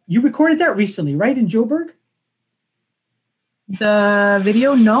 You recorded that recently, right, in Joburg? The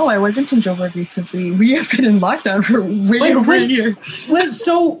video? No, I wasn't in Joburg recently. We have been in lockdown for way over a year.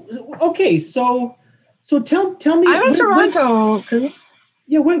 So tell me. I'm in Toronto.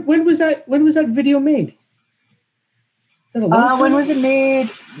 Yeah, when was that? When was that video made? Is that a long time? When was it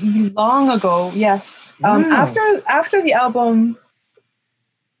made? Long ago. Yes. Wow. After the album.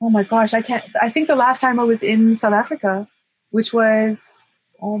 Oh my gosh, I can't. I think the last time I was in South Africa, which was,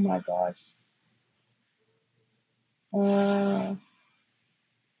 oh my gosh. Oh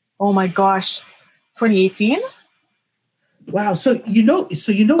my gosh, 2018. Wow. So you know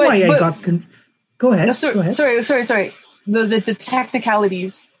why I got. Go ahead. No, go ahead. Sorry. The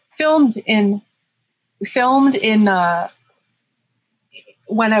technicalities. Filmed in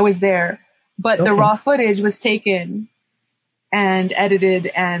when I was there, but the raw footage was taken and edited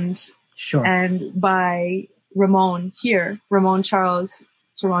and by Ramon Charles,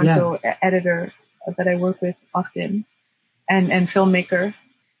 Toronto editor that I work with often, and filmmaker.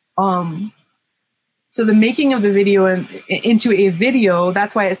 So the making of the video into a video,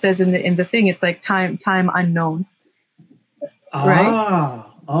 that's why it says in the thing, it's like time unknown. Right?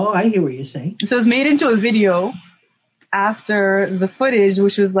 Oh, I hear what you're saying. So it's made into a video after the footage,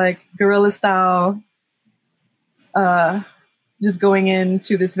 which was like guerrilla style, just going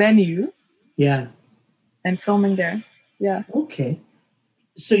into this venue. Yeah. And filming there. Yeah. Okay.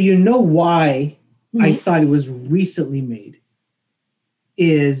 So you know why I thought it was recently made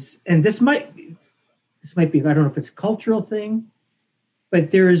and this might be, I don't know if it's a cultural thing,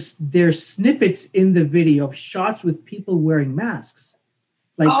 but there's snippets in the video of shots with people wearing masks.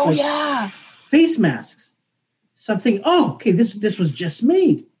 Like face masks. Something, okay, this was just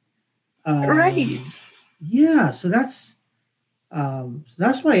made. Right. Yeah, so that's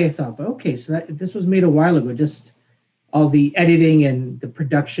why I thought, okay, so this was made a while ago, just all the editing and the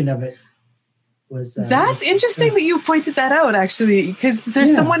production of it was. That's interesting that you pointed that out, actually, because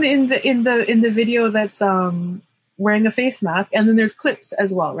there's someone in the video that's wearing a face mask, and then there's clips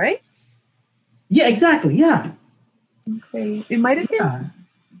as well, right? Yeah, exactly. Yeah. Okay, it might have been.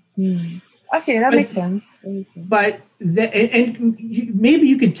 Okay, that makes sense. But maybe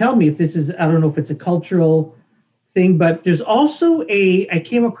you could tell me if this is, I don't know if it's a cultural thing, but there's also I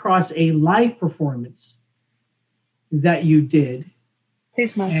came across a live performance that you did.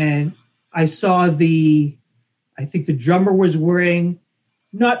 Face mask. And I saw I think the drummer was wearing,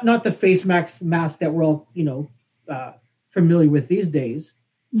 not the face mask that we're all, familiar with these days.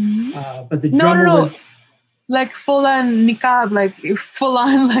 Mm-hmm. But the drummer was like full on niqab, like full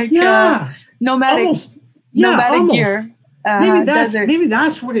on nomadic, almost. nomadic gear. Maybe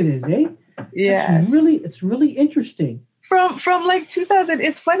that's what it is, eh? Yeah, it's really interesting. From like 2000,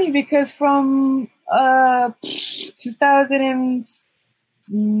 it's funny because from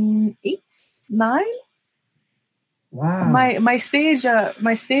 2008, 9. Wow. My stage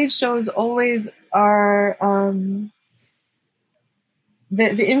shows always are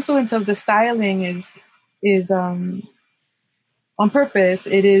the influence of the styling is on purpose.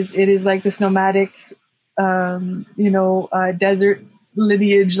 It is like this nomadic desert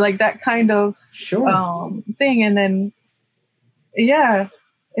lineage, like that kind of thing, and then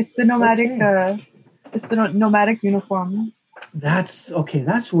it's the nomadic it's the nomadic uniform. That's okay.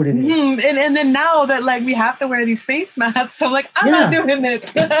 That's what it is. Mm-hmm. And then now that like we have to wear these face masks, I'm like, I'm not doing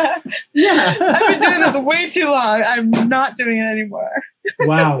it. Yeah, I've been doing this way too long. I'm not doing it anymore.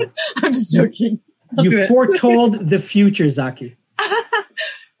 Wow. I'm just joking. You foretold the future, Zaki.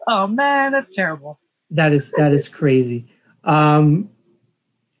 Oh man, that's terrible. That is crazy. I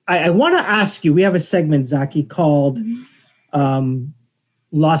want to ask you. We have a segment, Zaki, called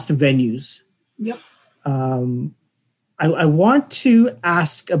Lost Venues. Yep. I want to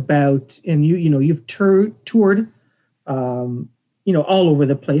ask about, and you've toured, all over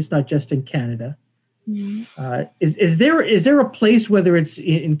the place, not just in Canada. Mm-hmm. Is there a place, whether it's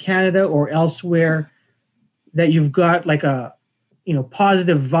in Canada or elsewhere, that you've got like a,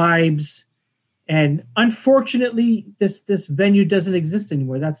 positive vibes, and unfortunately this venue doesn't exist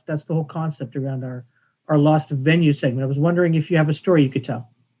anymore? That's the whole concept around our Lost Venue segment. I was wondering if you have a story you could tell.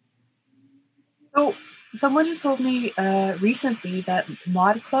 So someone just told me recently that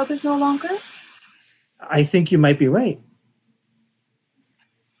Mod Club is no longer. I think you might be right.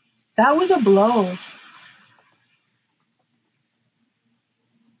 That was a blow.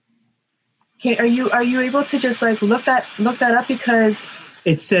 Okay, are you able to just like look that up, because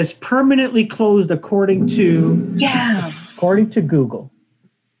it says permanently closed according to Google.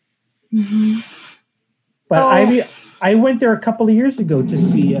 Mm-hmm. But I went there a couple of years ago to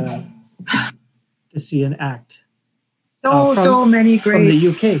see an act. So many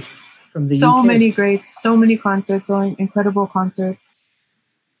greats from the UK. So many greats, so many concerts, so incredible concerts.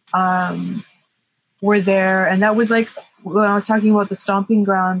 Were there, and that was like when I was talking about the stomping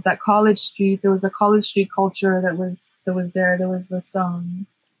grounds, that College Street. There was a College Street culture that was there. There was this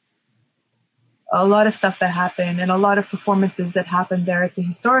a lot of stuff that happened, and a lot of performances that happened there. It's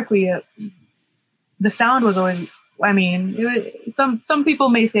historically the sound was always. I mean, some people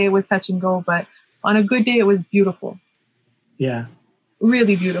may say it was touch and go, but on a good day, it was beautiful. Yeah,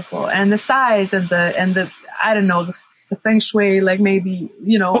 really beautiful, and the size and the I don't know, the feng shui, like maybe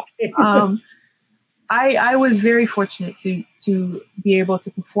I was very fortunate to be able to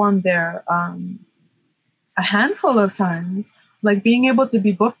perform there a handful of times, like being able to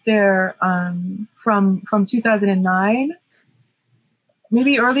be booked there from 2009,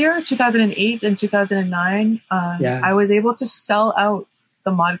 maybe earlier, 2008 and 2009. I was able to sell out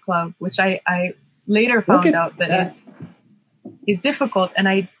the Mod Club, which I later Look found at out that that. is difficult, and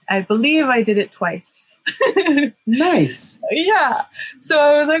I believe I did it twice. Nice. Yeah. So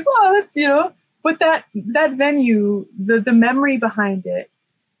I was like, well, let's, but that venue, the memory behind it,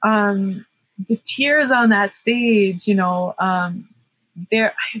 the tears on that stage,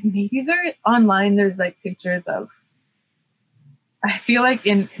 there, maybe they're online. There's like pictures of, I feel like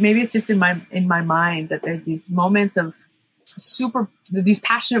maybe it's just in my mind that there's these moments of these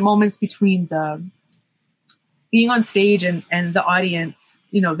passionate moments between the being on stage and the audience,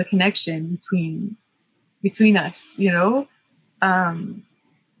 the connection between us, I'm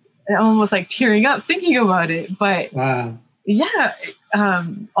almost like tearing up thinking about it, but Wow. yeah,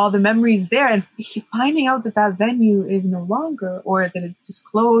 all the memories there, and finding out that venue is no longer, or that it's just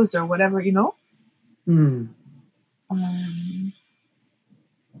closed or whatever,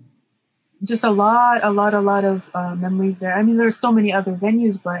 just a lot of memories there. I mean, there's so many other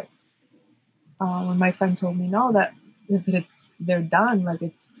venues, but when my friend told me that they're done, like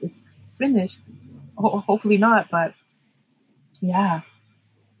it's finished. Hopefully not, but yeah.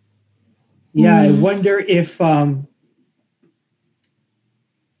 Yeah, I wonder if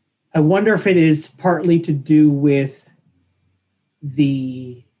it is partly to do with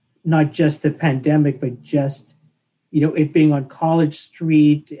not just the pandemic, but just it being on College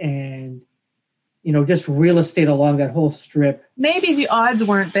Street and just real estate along that whole strip. Maybe the odds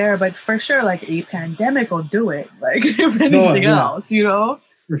weren't there, but for sure, like a pandemic will do it. Like if anything else,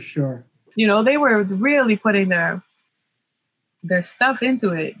 For sure. They were really putting their stuff into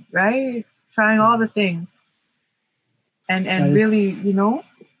it, right? Trying all the things, and really,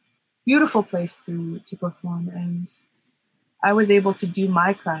 beautiful place to perform. And I was able to do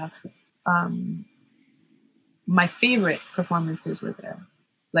my craft. My favorite performances were there.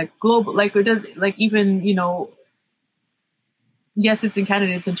 Like global, like it does, like even, yes, it's in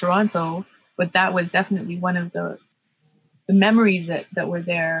Canada, it's in Toronto, but that was definitely one of the memories that were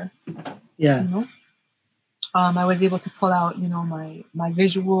there. Yeah. I was able to pull out, my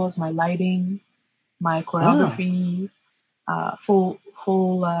visuals, my lighting, my choreography, full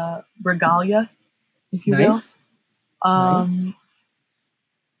regalia, if you will. Nice.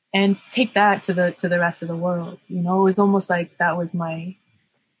 And take that to the rest of the world. It was almost like that was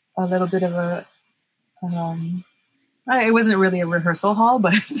a little bit of a, it wasn't really a rehearsal hall,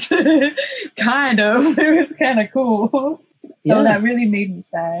 but kind of. It was kind of cool. Yeah. So that really made me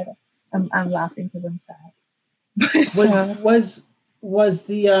sad. I'm laughing because I'm sad. But,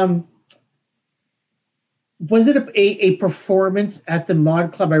 was it a performance at the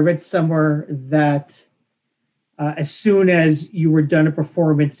Mod Club? I read somewhere that as soon as you were done a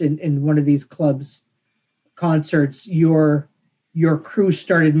performance in one of these clubs concerts, your crew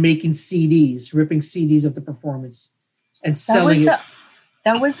started making CDs, ripping CDs of the performance and selling it.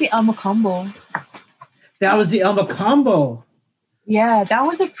 That was the Alma Combo. That was the Alma Combo. Yeah, that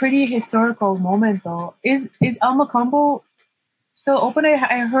was a pretty historical moment, though. Is Alma Combo still open?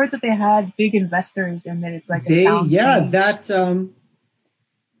 I heard that they had big investors and that it's like a sound scene. That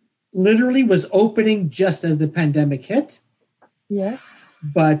literally was opening just as the pandemic hit. Yes.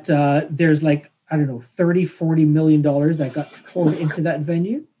 But there's like, I don't know, $30-40 million that got poured into that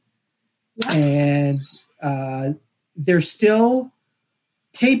venue. Yeah. And there's still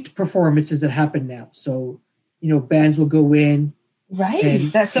taped performances that happen now. So, bands will go in. Right.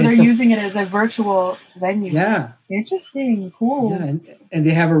 So they're using it as a virtual venue. Yeah. Interesting. Cool. Yeah, and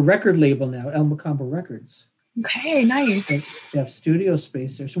they have a record label now, Alma Combo Records. Okay, nice. They have studio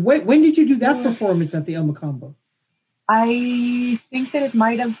space there. So when did you do that performance at the Alma Combo? I think that it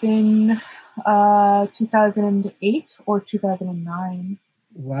might have been 2008 or 2009.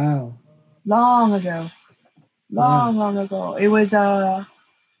 Wow. Long ago. Long ago. It was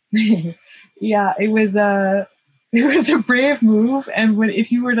yeah, it was a brave move, and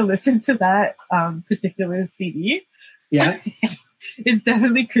if you were to listen to that particular CD, yeah, it's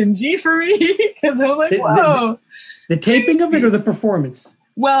definitely cringy for me because I'm like, whoa. The taping of it or the performance?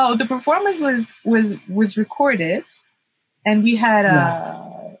 Well, the performance was recorded, and we had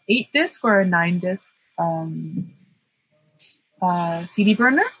a 8-disc or a 9-disc CD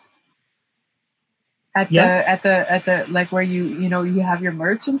burner at the like where you have your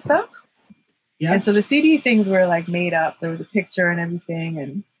merch and stuff. Yeah. And so the CD things were like made up. There was a picture and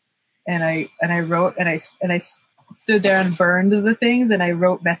everything, and I wrote and I stood there and burned the things, and I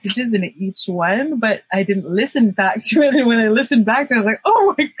wrote messages in each one, but I didn't listen back to it. And when I listened back to it, I was like,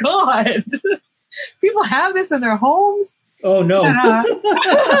 oh my God, people have this in their homes. Oh no.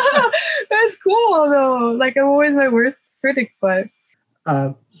 That's cool though. Like, I'm always my worst critic, but.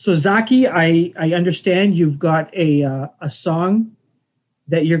 So Zaki, I understand you've got a song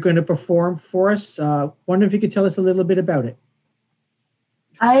that you're going to perform for us. Wonder if you could tell us a little bit about it.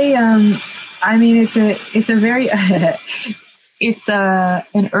 I mean, it's a very it's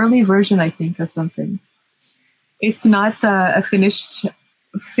an early version, I think, of something. It's not a finished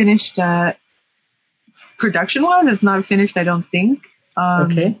production wise. It's not finished, I don't think.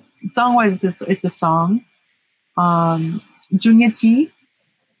 Okay. Song wise, it's a song. Junya T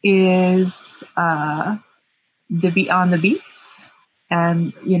is the beat on the beats,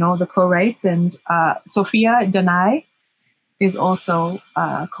 and the co-writes, and Sophia Danai is also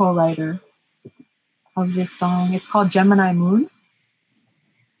a co-writer of this song. It's called Gemini Moon.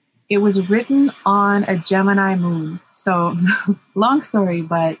 It was written on a Gemini moon. So long story,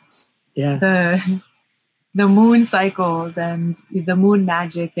 but yeah, the moon cycles and the moon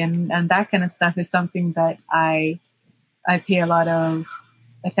magic and that kind of stuff is something that I pay a lot of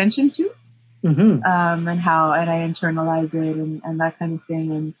attention to. Mm-hmm. And I internalize it and that kind of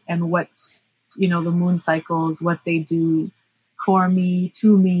thing, and what the moon cycles, what they do for me,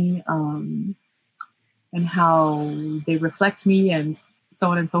 to me, and how they reflect me, and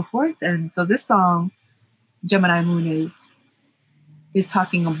so on and so forth. And so this song, Gemini Moon, is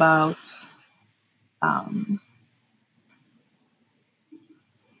talking about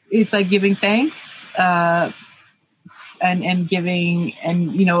it's like giving thanks and giving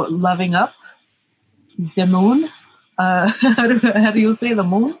and loving up the moon. How do you say the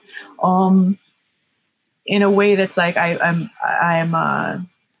moon? In a way that's like I'm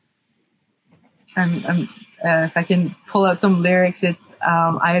if I can pull out some lyrics, it's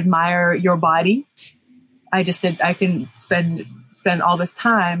I admire your body. I can spend all this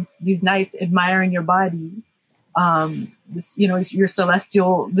time, these nights, admiring your body. This your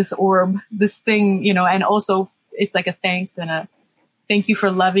celestial, this orb, this thing, and also it's like a thanks and a thank you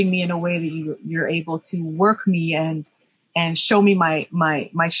for loving me in a way that you're able to work me and show me my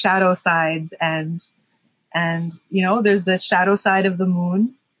shadow sides, and there's the shadow side of the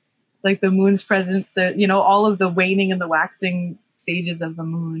moon, like the moon's presence, all of the waning and the waxing stages of the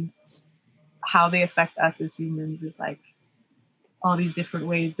moon, how they affect us as humans is like all these different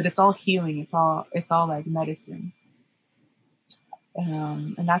ways, but it's all healing. It's all like medicine.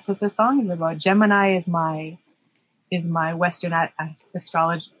 And that's what this song is about. Gemini is my Western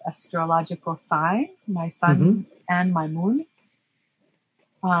astrological sign, my sun and my moon.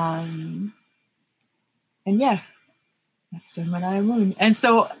 And yeah, that's Gemini Moon. And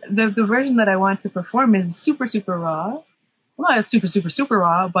so the version that I want to perform is super, super raw. Well, not super, super, super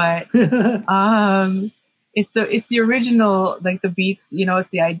raw, but it's the original, like the beats, it's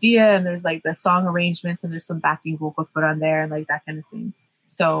the idea, and there's like the song arrangements, and there's some backing vocals put on there, and like that kind of thing.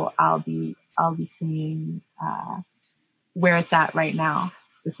 So I'll be singing where it's at right now.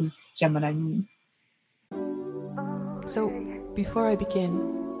 This is Gemini Moon. So before I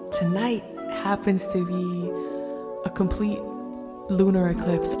begin, tonight happens to be a complete lunar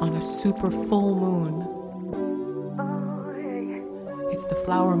eclipse on a super full moon. It's the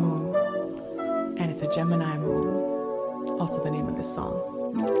flower moon, and it's a Gemini moon, also the name of this song.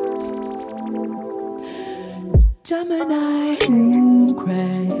 Gemini moon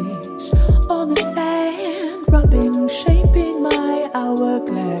crash on the sand, rubbing, shaping my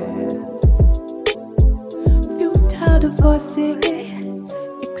hourglass. Futile divorcing,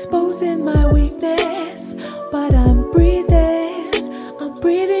 exposing my weakness, but I'm breathing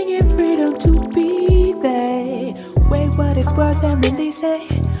in freedom to be there. Weigh what it's worth and release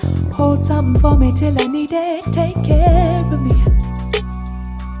it. Hold something for me till I need it. Take care of me.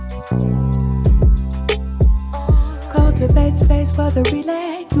 Cultivate space for the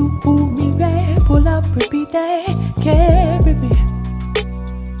relay. You move me right, pull up, repeat that. Carry me.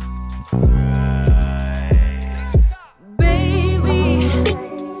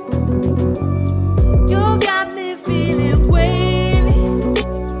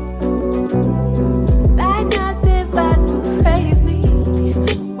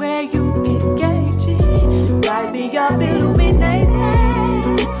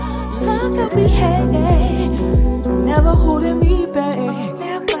 Never holding me back.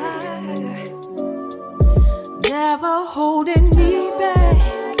 Never holding me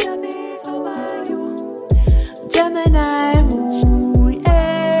back. Gemini moon,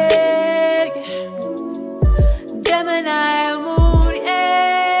 egg. Gemini moon,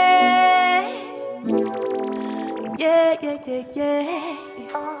 egg. Yeah, yeah, yeah, yeah.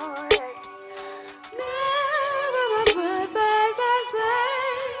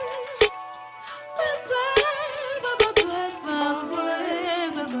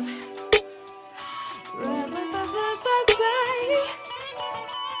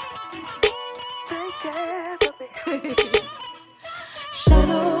 Shadow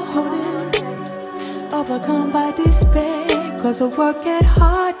overcome by despair, 'cause I work get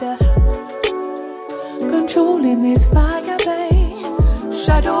harder, controlling this fire, babe.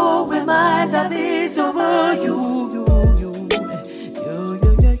 Shadow when my love is over you.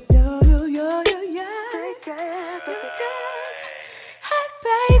 Hey,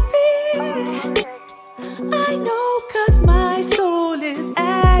 baby, I know 'cause my soul is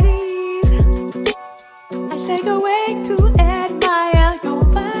at ease. I take away to admire your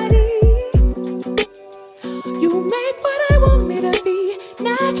body. You make what I want me to be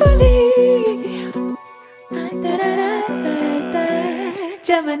naturally. Da, da, da, da, da.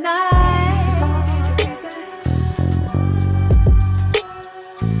 Gemini.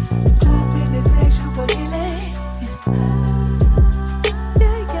 Just in the sexual healing.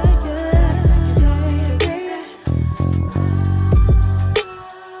 Yeah, yeah, yeah, yeah.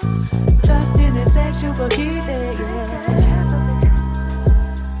 Just in the sexual healing.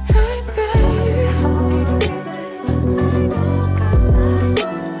 Hey, baby.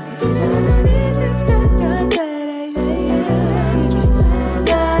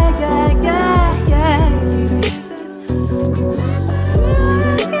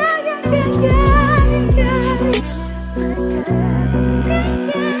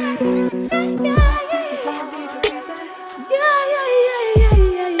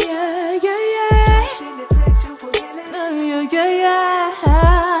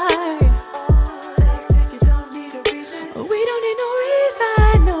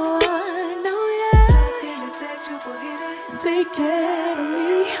 Take care of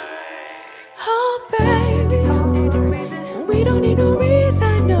me, oh baby. We don't need no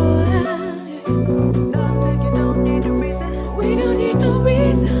reason, no. We don't need no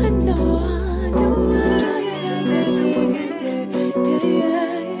reason, no.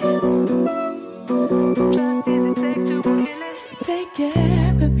 Just in the sexual healing. Take care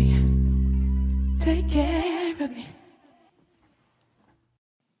of me. Take care of me.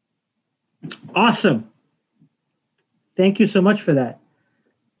 Awesome. Thank you so much for that.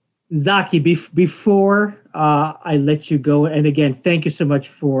 Zaki, before I let you go, and again, thank you so much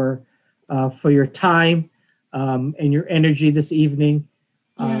for your time and your energy this evening.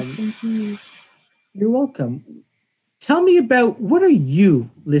 Thank you. You're welcome. Tell me about, what are you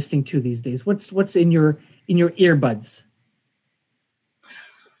listening to these days? What's in your earbuds?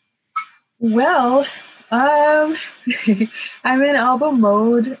 Well, I'm in album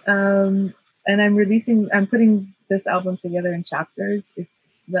mode, and I'm putting this album together in chapters. It's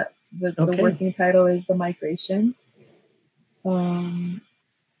the working title is The Migration. And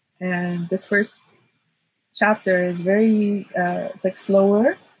this first chapter is very it's like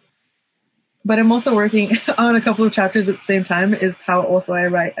slower, but I'm also working on a couple of chapters at the same time. Is how also I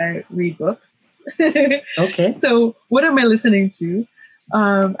read books. Okay. So what am I listening to?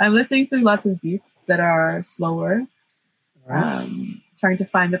 I'm listening to lots of beats that are slower. Right. Trying to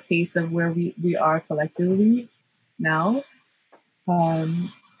find the pace of where we are collectively now,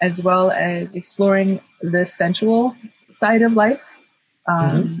 as well as exploring the sensual side of life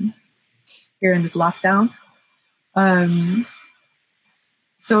here in this lockdown.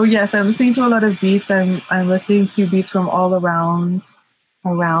 So yes, I'm listening to a lot of beats. I'm listening to beats from all around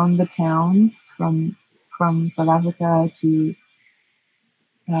the towns, from South Africa to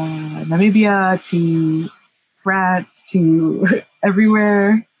Namibia to France to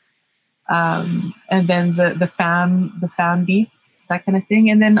everywhere. And then the fam beats, that kind of thing.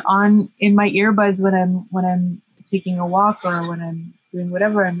 And then in my earbuds when I'm taking a walk or when I'm doing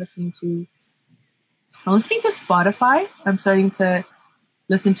whatever, I'm listening to Spotify. I'm starting to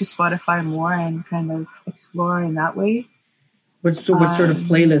listen to Spotify more and kind of explore in that way. What sort of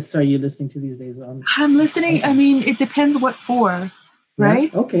playlists are you listening to these days? I'm listening. I mean, it depends what for,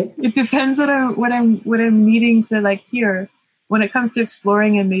 right? Yeah, okay. It depends what I'm needing to like hear. When it comes to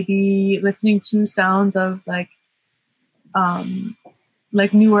exploring and maybe listening to sounds of like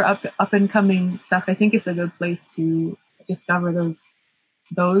newer up and coming stuff, I think it's a good place to discover those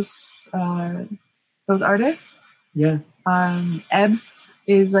artists. Yeah. Ebbs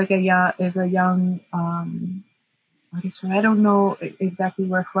is a young artist. I don't know exactly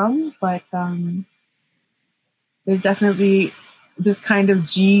where from, but there's definitely this kind of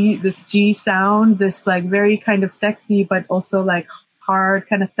G sound, this like very kind of sexy, but also like hard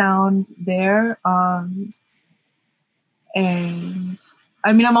kind of sound there. And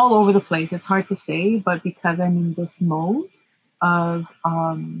I mean, I'm all over the place. It's hard to say, but because I'm in this mode of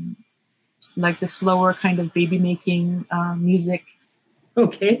like the slower kind of baby making music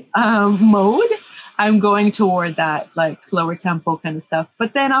mode, I'm going toward that like slower tempo kind of stuff.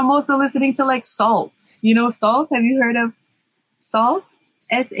 But then I'm also listening to like Salt. You know Salt? Have you heard of Salt?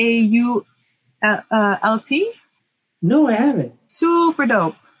 SAULT. LT. No, I haven't. Super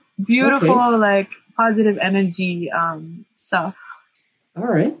dope. Beautiful, Okay. like positive energy stuff. All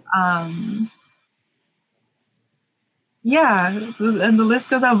right. Yeah, and the list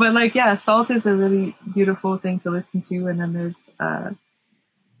goes on. But like, yeah, Salt is a really beautiful thing to listen to. And then there's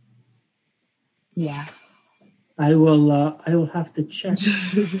yeah. I will have to check.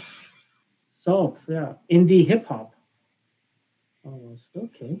 Salt, yeah. Indie hip hop. Almost.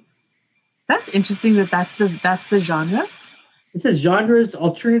 Okay. That's interesting that's the genre. It says genres: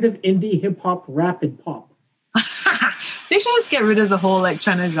 alternative, indie, hip hop, rapid pop. They should just get rid of the whole like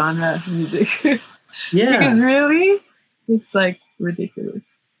China genre music. Yeah. Because really, it's like ridiculous.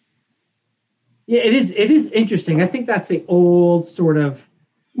 Yeah, it is interesting. I think that's the old sort of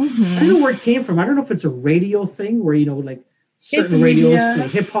I don't know where it came from. I don't know if it's a radio thing where, like certain It's radios media. play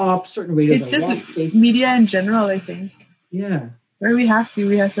hip hop, certain radios It's are just rock stations. media in general, I think. Yeah. Where we have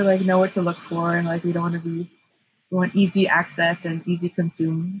to like know what to look for, and like we want easy access and easy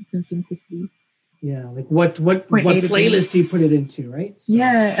consume quickly. Yeah. Like what Point A to B. playlist do you put it into, right? So,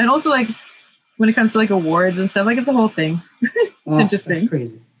 Yeah, and also like when it comes to like awards and stuff, like it's a whole thing. Interesting. That's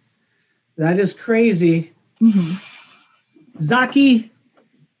crazy. That is crazy. Mm-hmm. Zaki,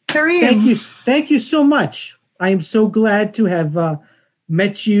 Kareem. thank you so much. I am so glad to have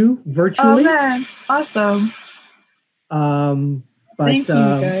met you virtually. Oh man, awesome. But Thank you,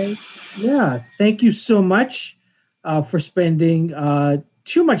 guys. yeah, thank you so much for spending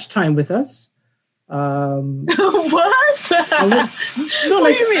too much time with us. What? What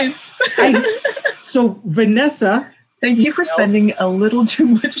do you mean? So Vanessa, thank you for spending a little too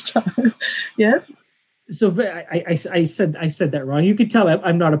much time. Yes. So I said that wrong. You could tell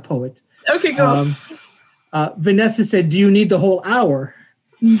I'm not a poet. Okay, go. Vanessa said, "Do you need the whole hour?"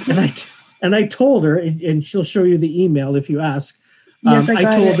 Mm-hmm. And I told her, and she'll show you the email if you ask. Yes, I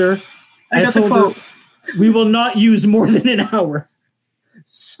told her, we will not use more than an hour.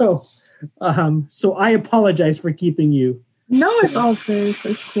 So I apologize for keeping you. No, it's all good.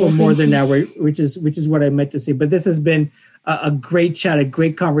 It's cool. For more than an hour, which is what I meant to say. But this has been a great chat, a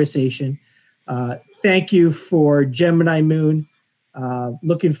great conversation. Thank you for Gemini Moon.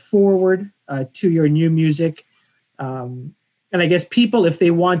 Looking forward to your new music. And I guess people, if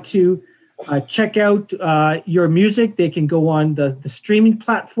they want to check out your music, they can go on the streaming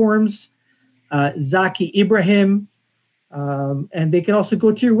platforms, Zaki Ibrahim, and they can also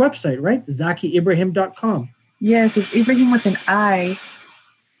go to your website, right? ZakiIbrahim.com. Yes, it's Ibrahim with an I.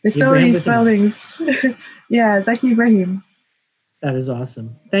 There's so many spellings. Yeah, Zaki Ibrahim. That is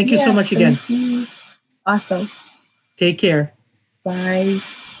awesome. Thank you so much again. Thank you. Awesome. Take care. Bye.